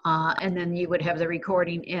 And then you would have the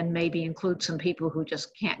recording and maybe include some people who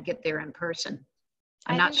just can't get there in person.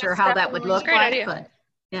 I'm not sure how that would look like, but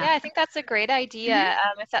yeah, I think that's a great idea.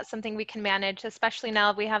 If that's something we can manage, especially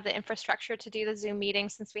now we have the infrastructure to do the Zoom meeting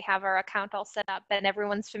since we have our account all set up and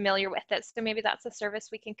everyone's familiar with it. So maybe that's a service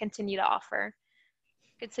we can continue to offer.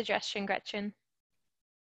 Good suggestion, Gretchen.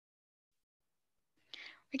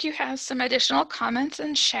 We do have some additional comments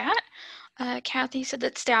in chat. Kathy said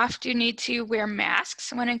that staff do need to wear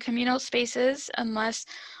masks when in communal spaces unless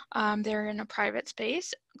they're in a private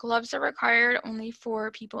space. Gloves are required only for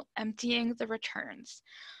people emptying the returns.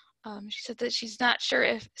 She said that she's not sure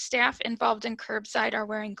if staff involved in curbside are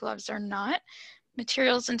wearing gloves or not.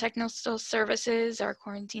 Materials and technical services are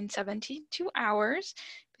quarantined 72 hours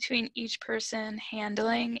between each person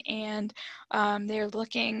handling, and they're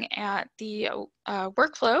looking at the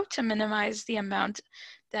workflow to minimize the amount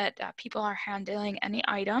that people are handling any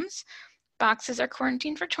items. Boxes are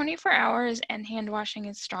quarantined for 24 hours and hand washing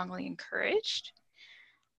is strongly encouraged.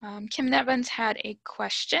 Kim Nevins had a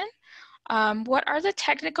question. What are the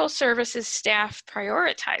technical services staff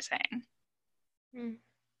prioritizing?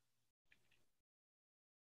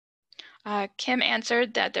 Kim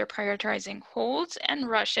answered that they're prioritizing holds and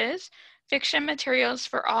rushes, fiction materials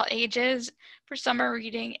for all ages, for summer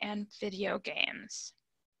reading, and video games.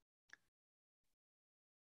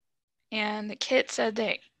 And Kit said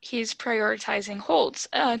that he's prioritizing holds.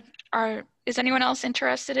 Is anyone else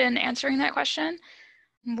interested in answering that question?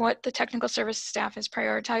 What the technical service staff is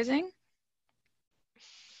prioritizing?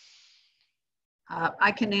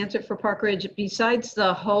 I can answer for Park Ridge. Besides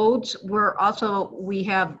the holds, we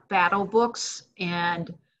have battle books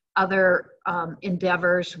and other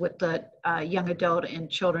endeavors with the young adult and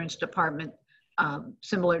children's department,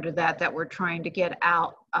 similar to that we're trying to get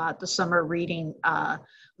out the summer reading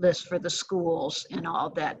list for the schools and all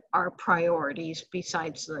that are priorities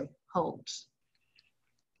besides the holds.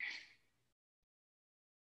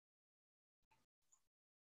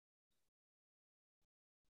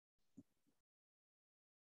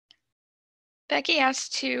 Becky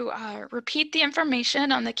asked to repeat the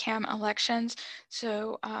information on the CAM elections.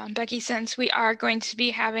 So Becky, since we are going to be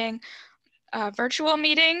having virtual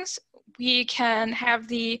meetings, we can have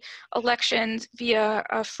the elections via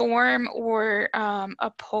a form or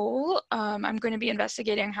a poll. I'm going to be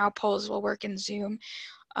investigating how polls will work in Zoom.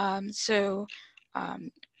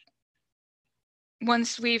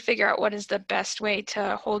 Once we figure out what is the best way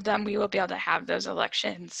to hold them, we will be able to have those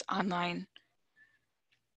elections online.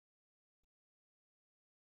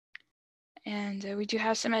 And we do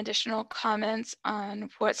have some additional comments on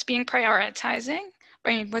what's being prioritized.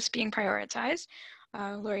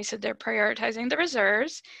 Lori said they're prioritizing the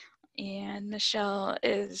reserves, and Michelle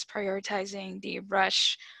is prioritizing the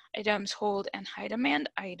rush items, hold, and high demand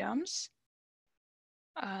items.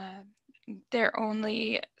 They're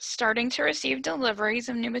only starting to receive deliveries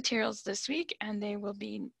of new materials this week, and they will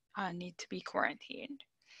be need to be quarantined.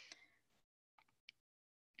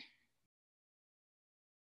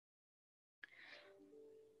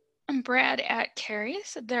 And Brad at Carey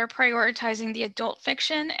said they're prioritizing the adult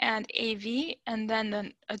fiction and AV, and then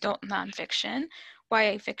the adult nonfiction,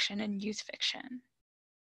 YA fiction, and youth fiction.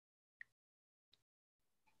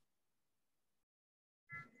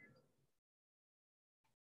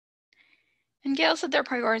 And Gail said they're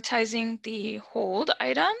prioritizing the hold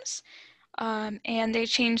items, and they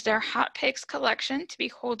changed their Hot Picks collection to be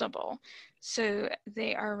holdable. So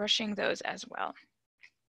they are rushing those as well.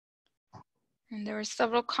 And there were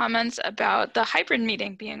several comments about the hybrid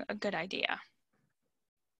meeting being a good idea.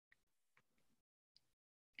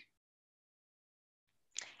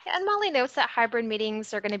 Yeah, and Molly notes that hybrid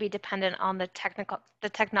meetings are going to be dependent on the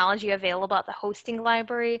technology available at the hosting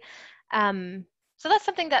library. So that's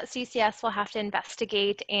something that CCS will have to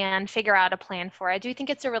investigate and figure out a plan for. I do think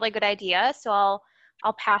it's a really good idea, so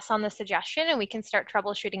I'll pass on the suggestion and we can start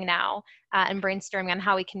troubleshooting now and brainstorming on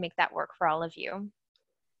how we can make that work for all of you.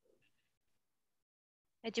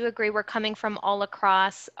 I do agree we're coming from all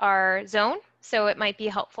across our zone, so it might be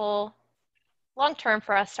helpful long-term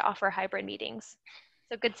for us to offer hybrid meetings.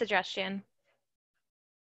 So good suggestion.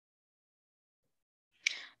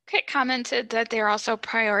 Kit commented that they're also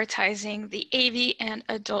prioritizing the AV and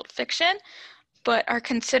adult fiction, but are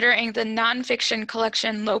considering the nonfiction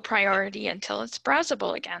collection low priority until it's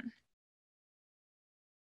browsable again.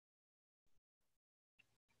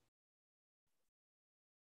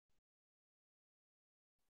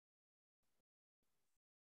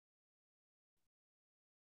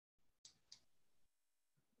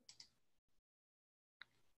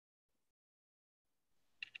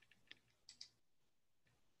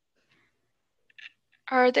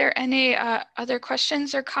 Are there any other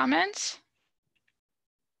questions or comments?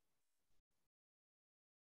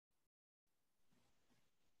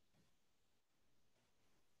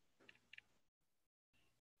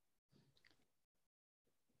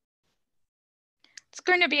 It's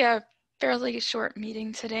going to be a fairly short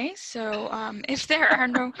meeting today, so if there are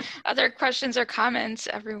no other questions or comments,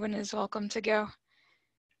 everyone is welcome to go.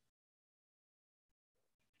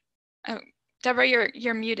 Oh, Deborah,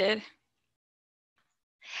 you're muted.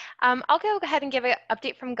 I'll go ahead and give an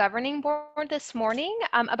update from Governing Board this morning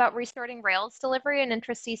about restarting Rails delivery and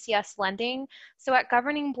intra-CCS lending. So at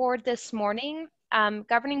Governing Board this morning,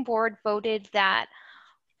 Governing Board voted that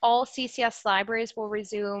all CCS libraries will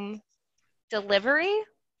resume delivery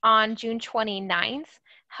on June 29th.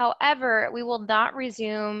 However, we will not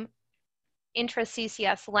resume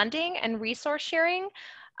intra-CCS lending and resource sharing.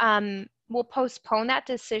 We'll postpone that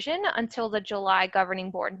decision until the July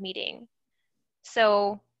Governing Board meeting.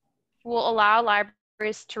 So we'll allow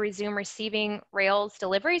libraries to resume receiving Rails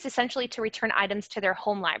deliveries, essentially to return items to their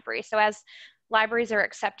home library. So as libraries are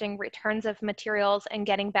accepting returns of materials and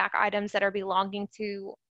getting back items that are belonging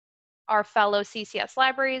to our fellow CCS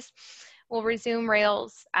libraries, we'll resume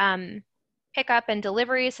Rails pickup and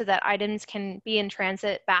delivery so that items can be in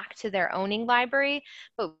transit back to their owning library,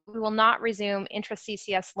 but we will not resume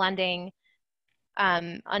intra-CCS lending.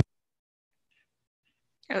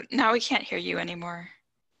 Oh, now we can't hear you anymore.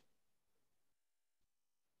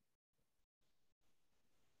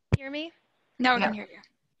 Hear me? Now we can hear you.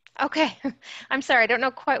 Okay, I'm sorry, I don't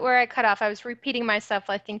know quite where I cut off. I was repeating myself,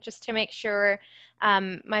 I think, just to make sure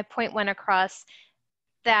my point went across,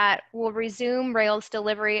 that we'll resume Rails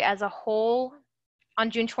delivery as a whole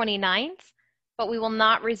on June 29th, but we will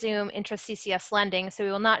not resume intra-CCS lending. So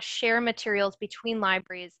we will not share materials between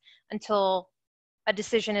libraries until a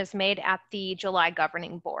decision is made at the July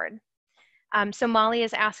governing board. So Molly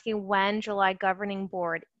is asking when July governing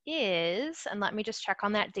board is, and let me just check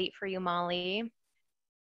on that date for you, Molly.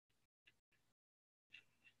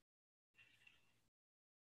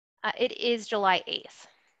 It is July 8th.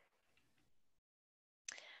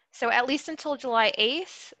 So at least until July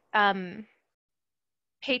 8th,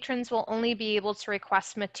 patrons will only be able to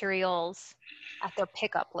request materials at their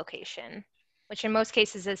pickup location, which in most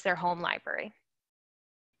cases is their home library.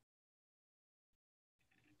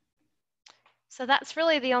 So that's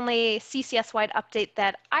really the only CCS-wide update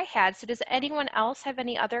that I had. So does anyone else have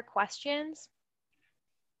any other questions?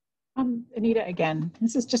 Anita, again,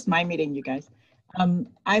 this is just my meeting, you guys.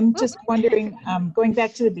 I'm just wondering, going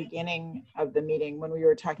back to the beginning of the meeting when we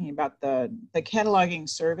were talking about the cataloging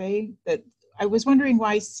survey, that I was wondering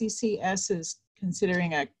why CCS is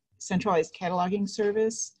considering a centralized cataloging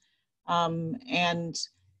service, and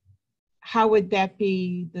how would that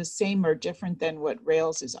be the same or different than what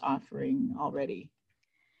Rails is offering already?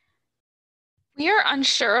 We are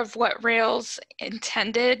unsure of what Rails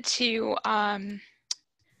intended to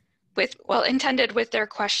intended with their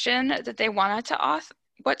question that they wanted to offer,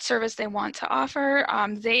 what service they want to offer.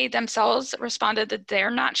 They themselves responded that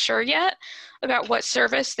they're not sure yet about what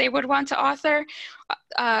service they would want to offer.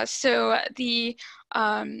 So the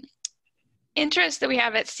interest that we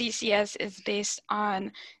have at CCS is based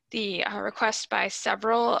on the request by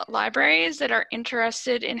several libraries that are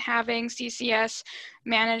interested in having CCS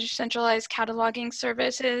manage centralized cataloging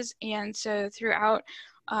services. And so throughout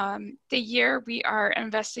the year, we are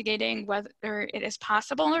investigating whether it is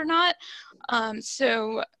possible or not.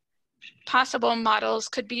 So possible models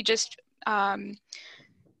could be just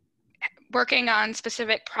working on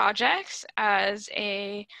specific projects, as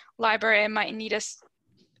a library might need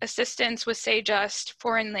assistance with, say, just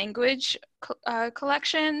foreign language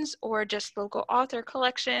collections or just local author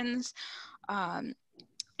collections. And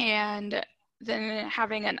then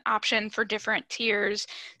having an option for different tiers.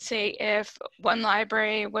 Say if one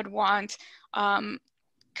library would want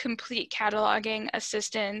complete cataloging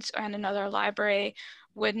assistance and another library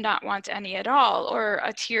would not want any at all, or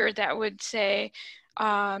a tier that would say,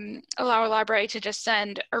 allow a library to just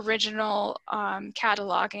send original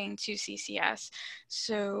cataloging to CCS.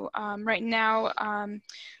 So right now,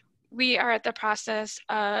 we are at the process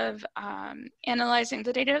of analyzing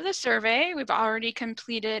the data of the survey. We've already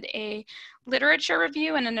completed a literature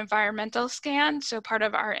review and an environmental scan. So part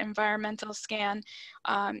of our environmental scan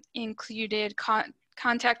included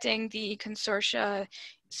contacting the consortia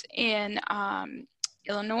in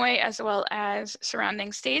Illinois as well as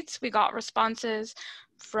surrounding states. We got responses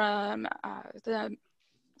from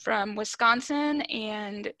Wisconsin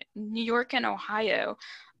and New York and Ohio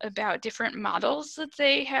about different models that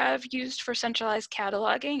they have used for centralized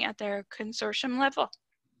cataloging at their consortium level.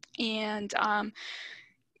 And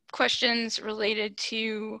questions related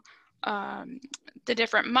to the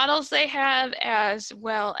different models they have, as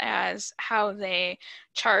well as how they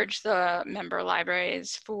charge the member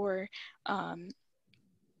libraries for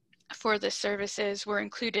the services, were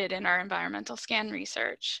included in our environmental scan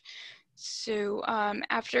research. So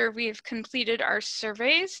after we've completed our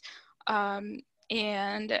surveys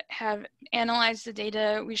and have analyzed the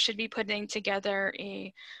data, we should be putting together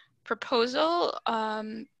a proposal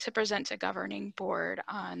to present to governing board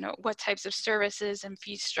on what types of services and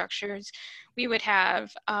fee structures we would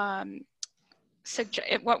have,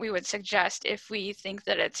 what we would suggest if we think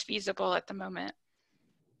that it's feasible at the moment.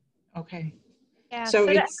 Okay. Yeah, so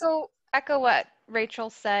to echo what Rachel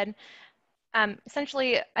said,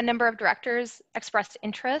 essentially a number of directors expressed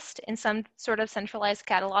interest in some sort of centralized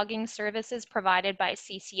cataloging services provided by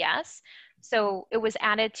CCS. So it was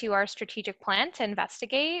added to our strategic plan to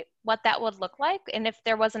investigate what that would look like, and if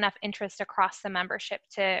there was enough interest across the membership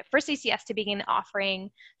for CCS to begin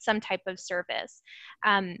offering some type of service.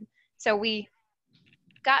 So we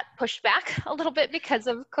got pushed back a little bit because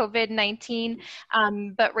of COVID-19,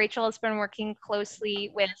 but Rachel has been working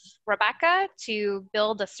closely with Rebecca to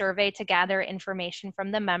build a survey to gather information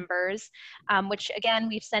from the members, which again,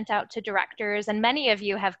 we've sent out to directors, and many of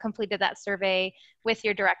you have completed that survey with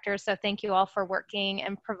your directors, so thank you all for working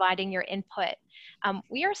and providing your input.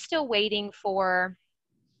 We are still waiting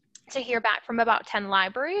to hear back from about 10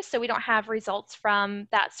 libraries, so we don't have results from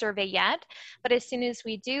that survey yet, but as soon as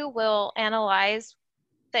we do, we'll analyze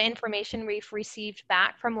the information we've received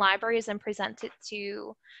back from libraries and present it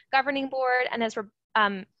to governing board. And as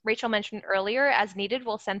Rachel mentioned earlier, as needed,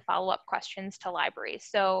 we'll send follow-up questions to libraries.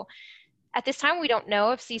 So at this time, we don't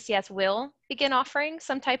know if CCS will begin offering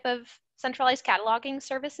some type of centralized cataloging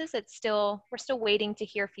services. We're still waiting to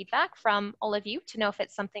hear feedback from all of you to know if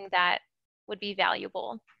it's something that would be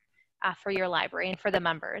valuable for your library and for the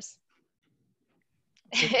members.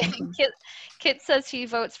 Kit says he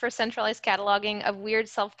votes for centralized cataloging of weird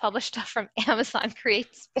self-published stuff from Amazon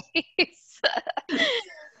CreateSpace.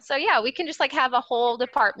 So yeah, we can just like have a whole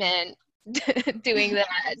department doing that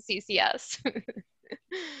at CCS.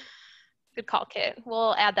 Good call, Kit.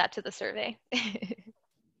 We'll add that to the survey.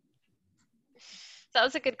 That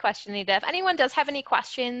was a good question, Nita. If anyone does have any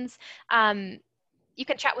questions, you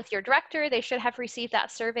can chat with your director. They should have received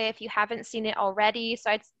that survey if you haven't seen it already. So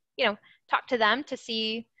I'd, talk to them to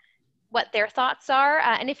see what their thoughts are.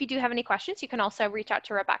 And if you do have any questions, you can also reach out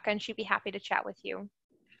to Rebecca and she'd be happy to chat with you.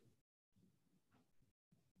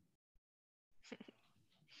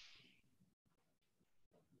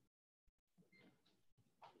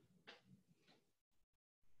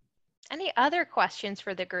 Any other questions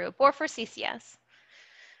for the group or for CCS?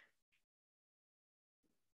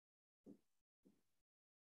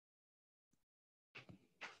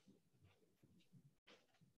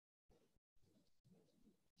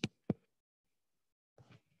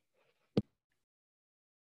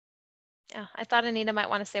 Yeah, I thought Anita might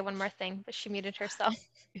want to say one more thing, but she muted herself.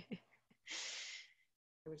 I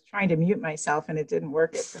was trying to mute myself and it didn't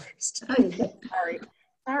work at first. Sorry.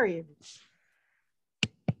 Sorry.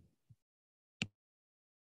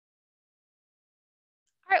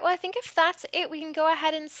 All right, well, I think if that's it, we can go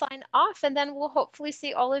ahead and sign off, and then we'll hopefully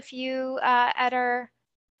see all of you at our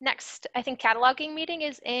next, I think, cataloging meeting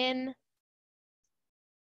is in...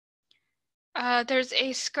 There's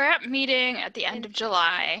a scrap meeting at the end of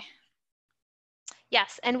July.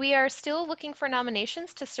 Yes, and we are still looking for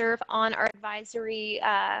nominations to serve on our advisory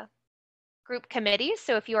group committees.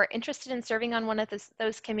 So if you are interested in serving on one of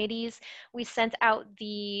those committees, we sent out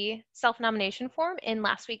the self-nomination form in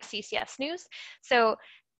last week's CCS News. So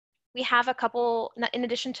we have a couple, in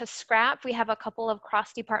addition to SCRAP, we have a couple of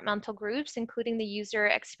cross-departmental groups, including the User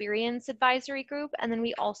Experience Advisory Group, and then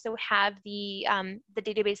we also have the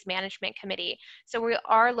Database Management Committee. So we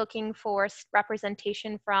are looking for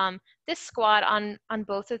representation from this squad on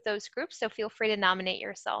both of those groups, so feel free to nominate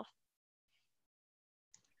yourself.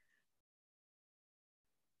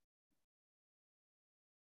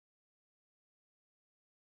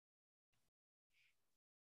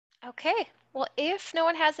 Okay, well, if no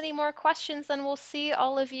one has any more questions, then we'll see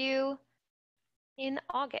all of you in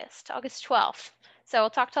August 12th. So I'll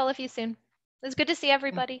talk to all of you soon. It was good to see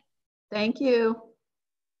everybody. Thank you.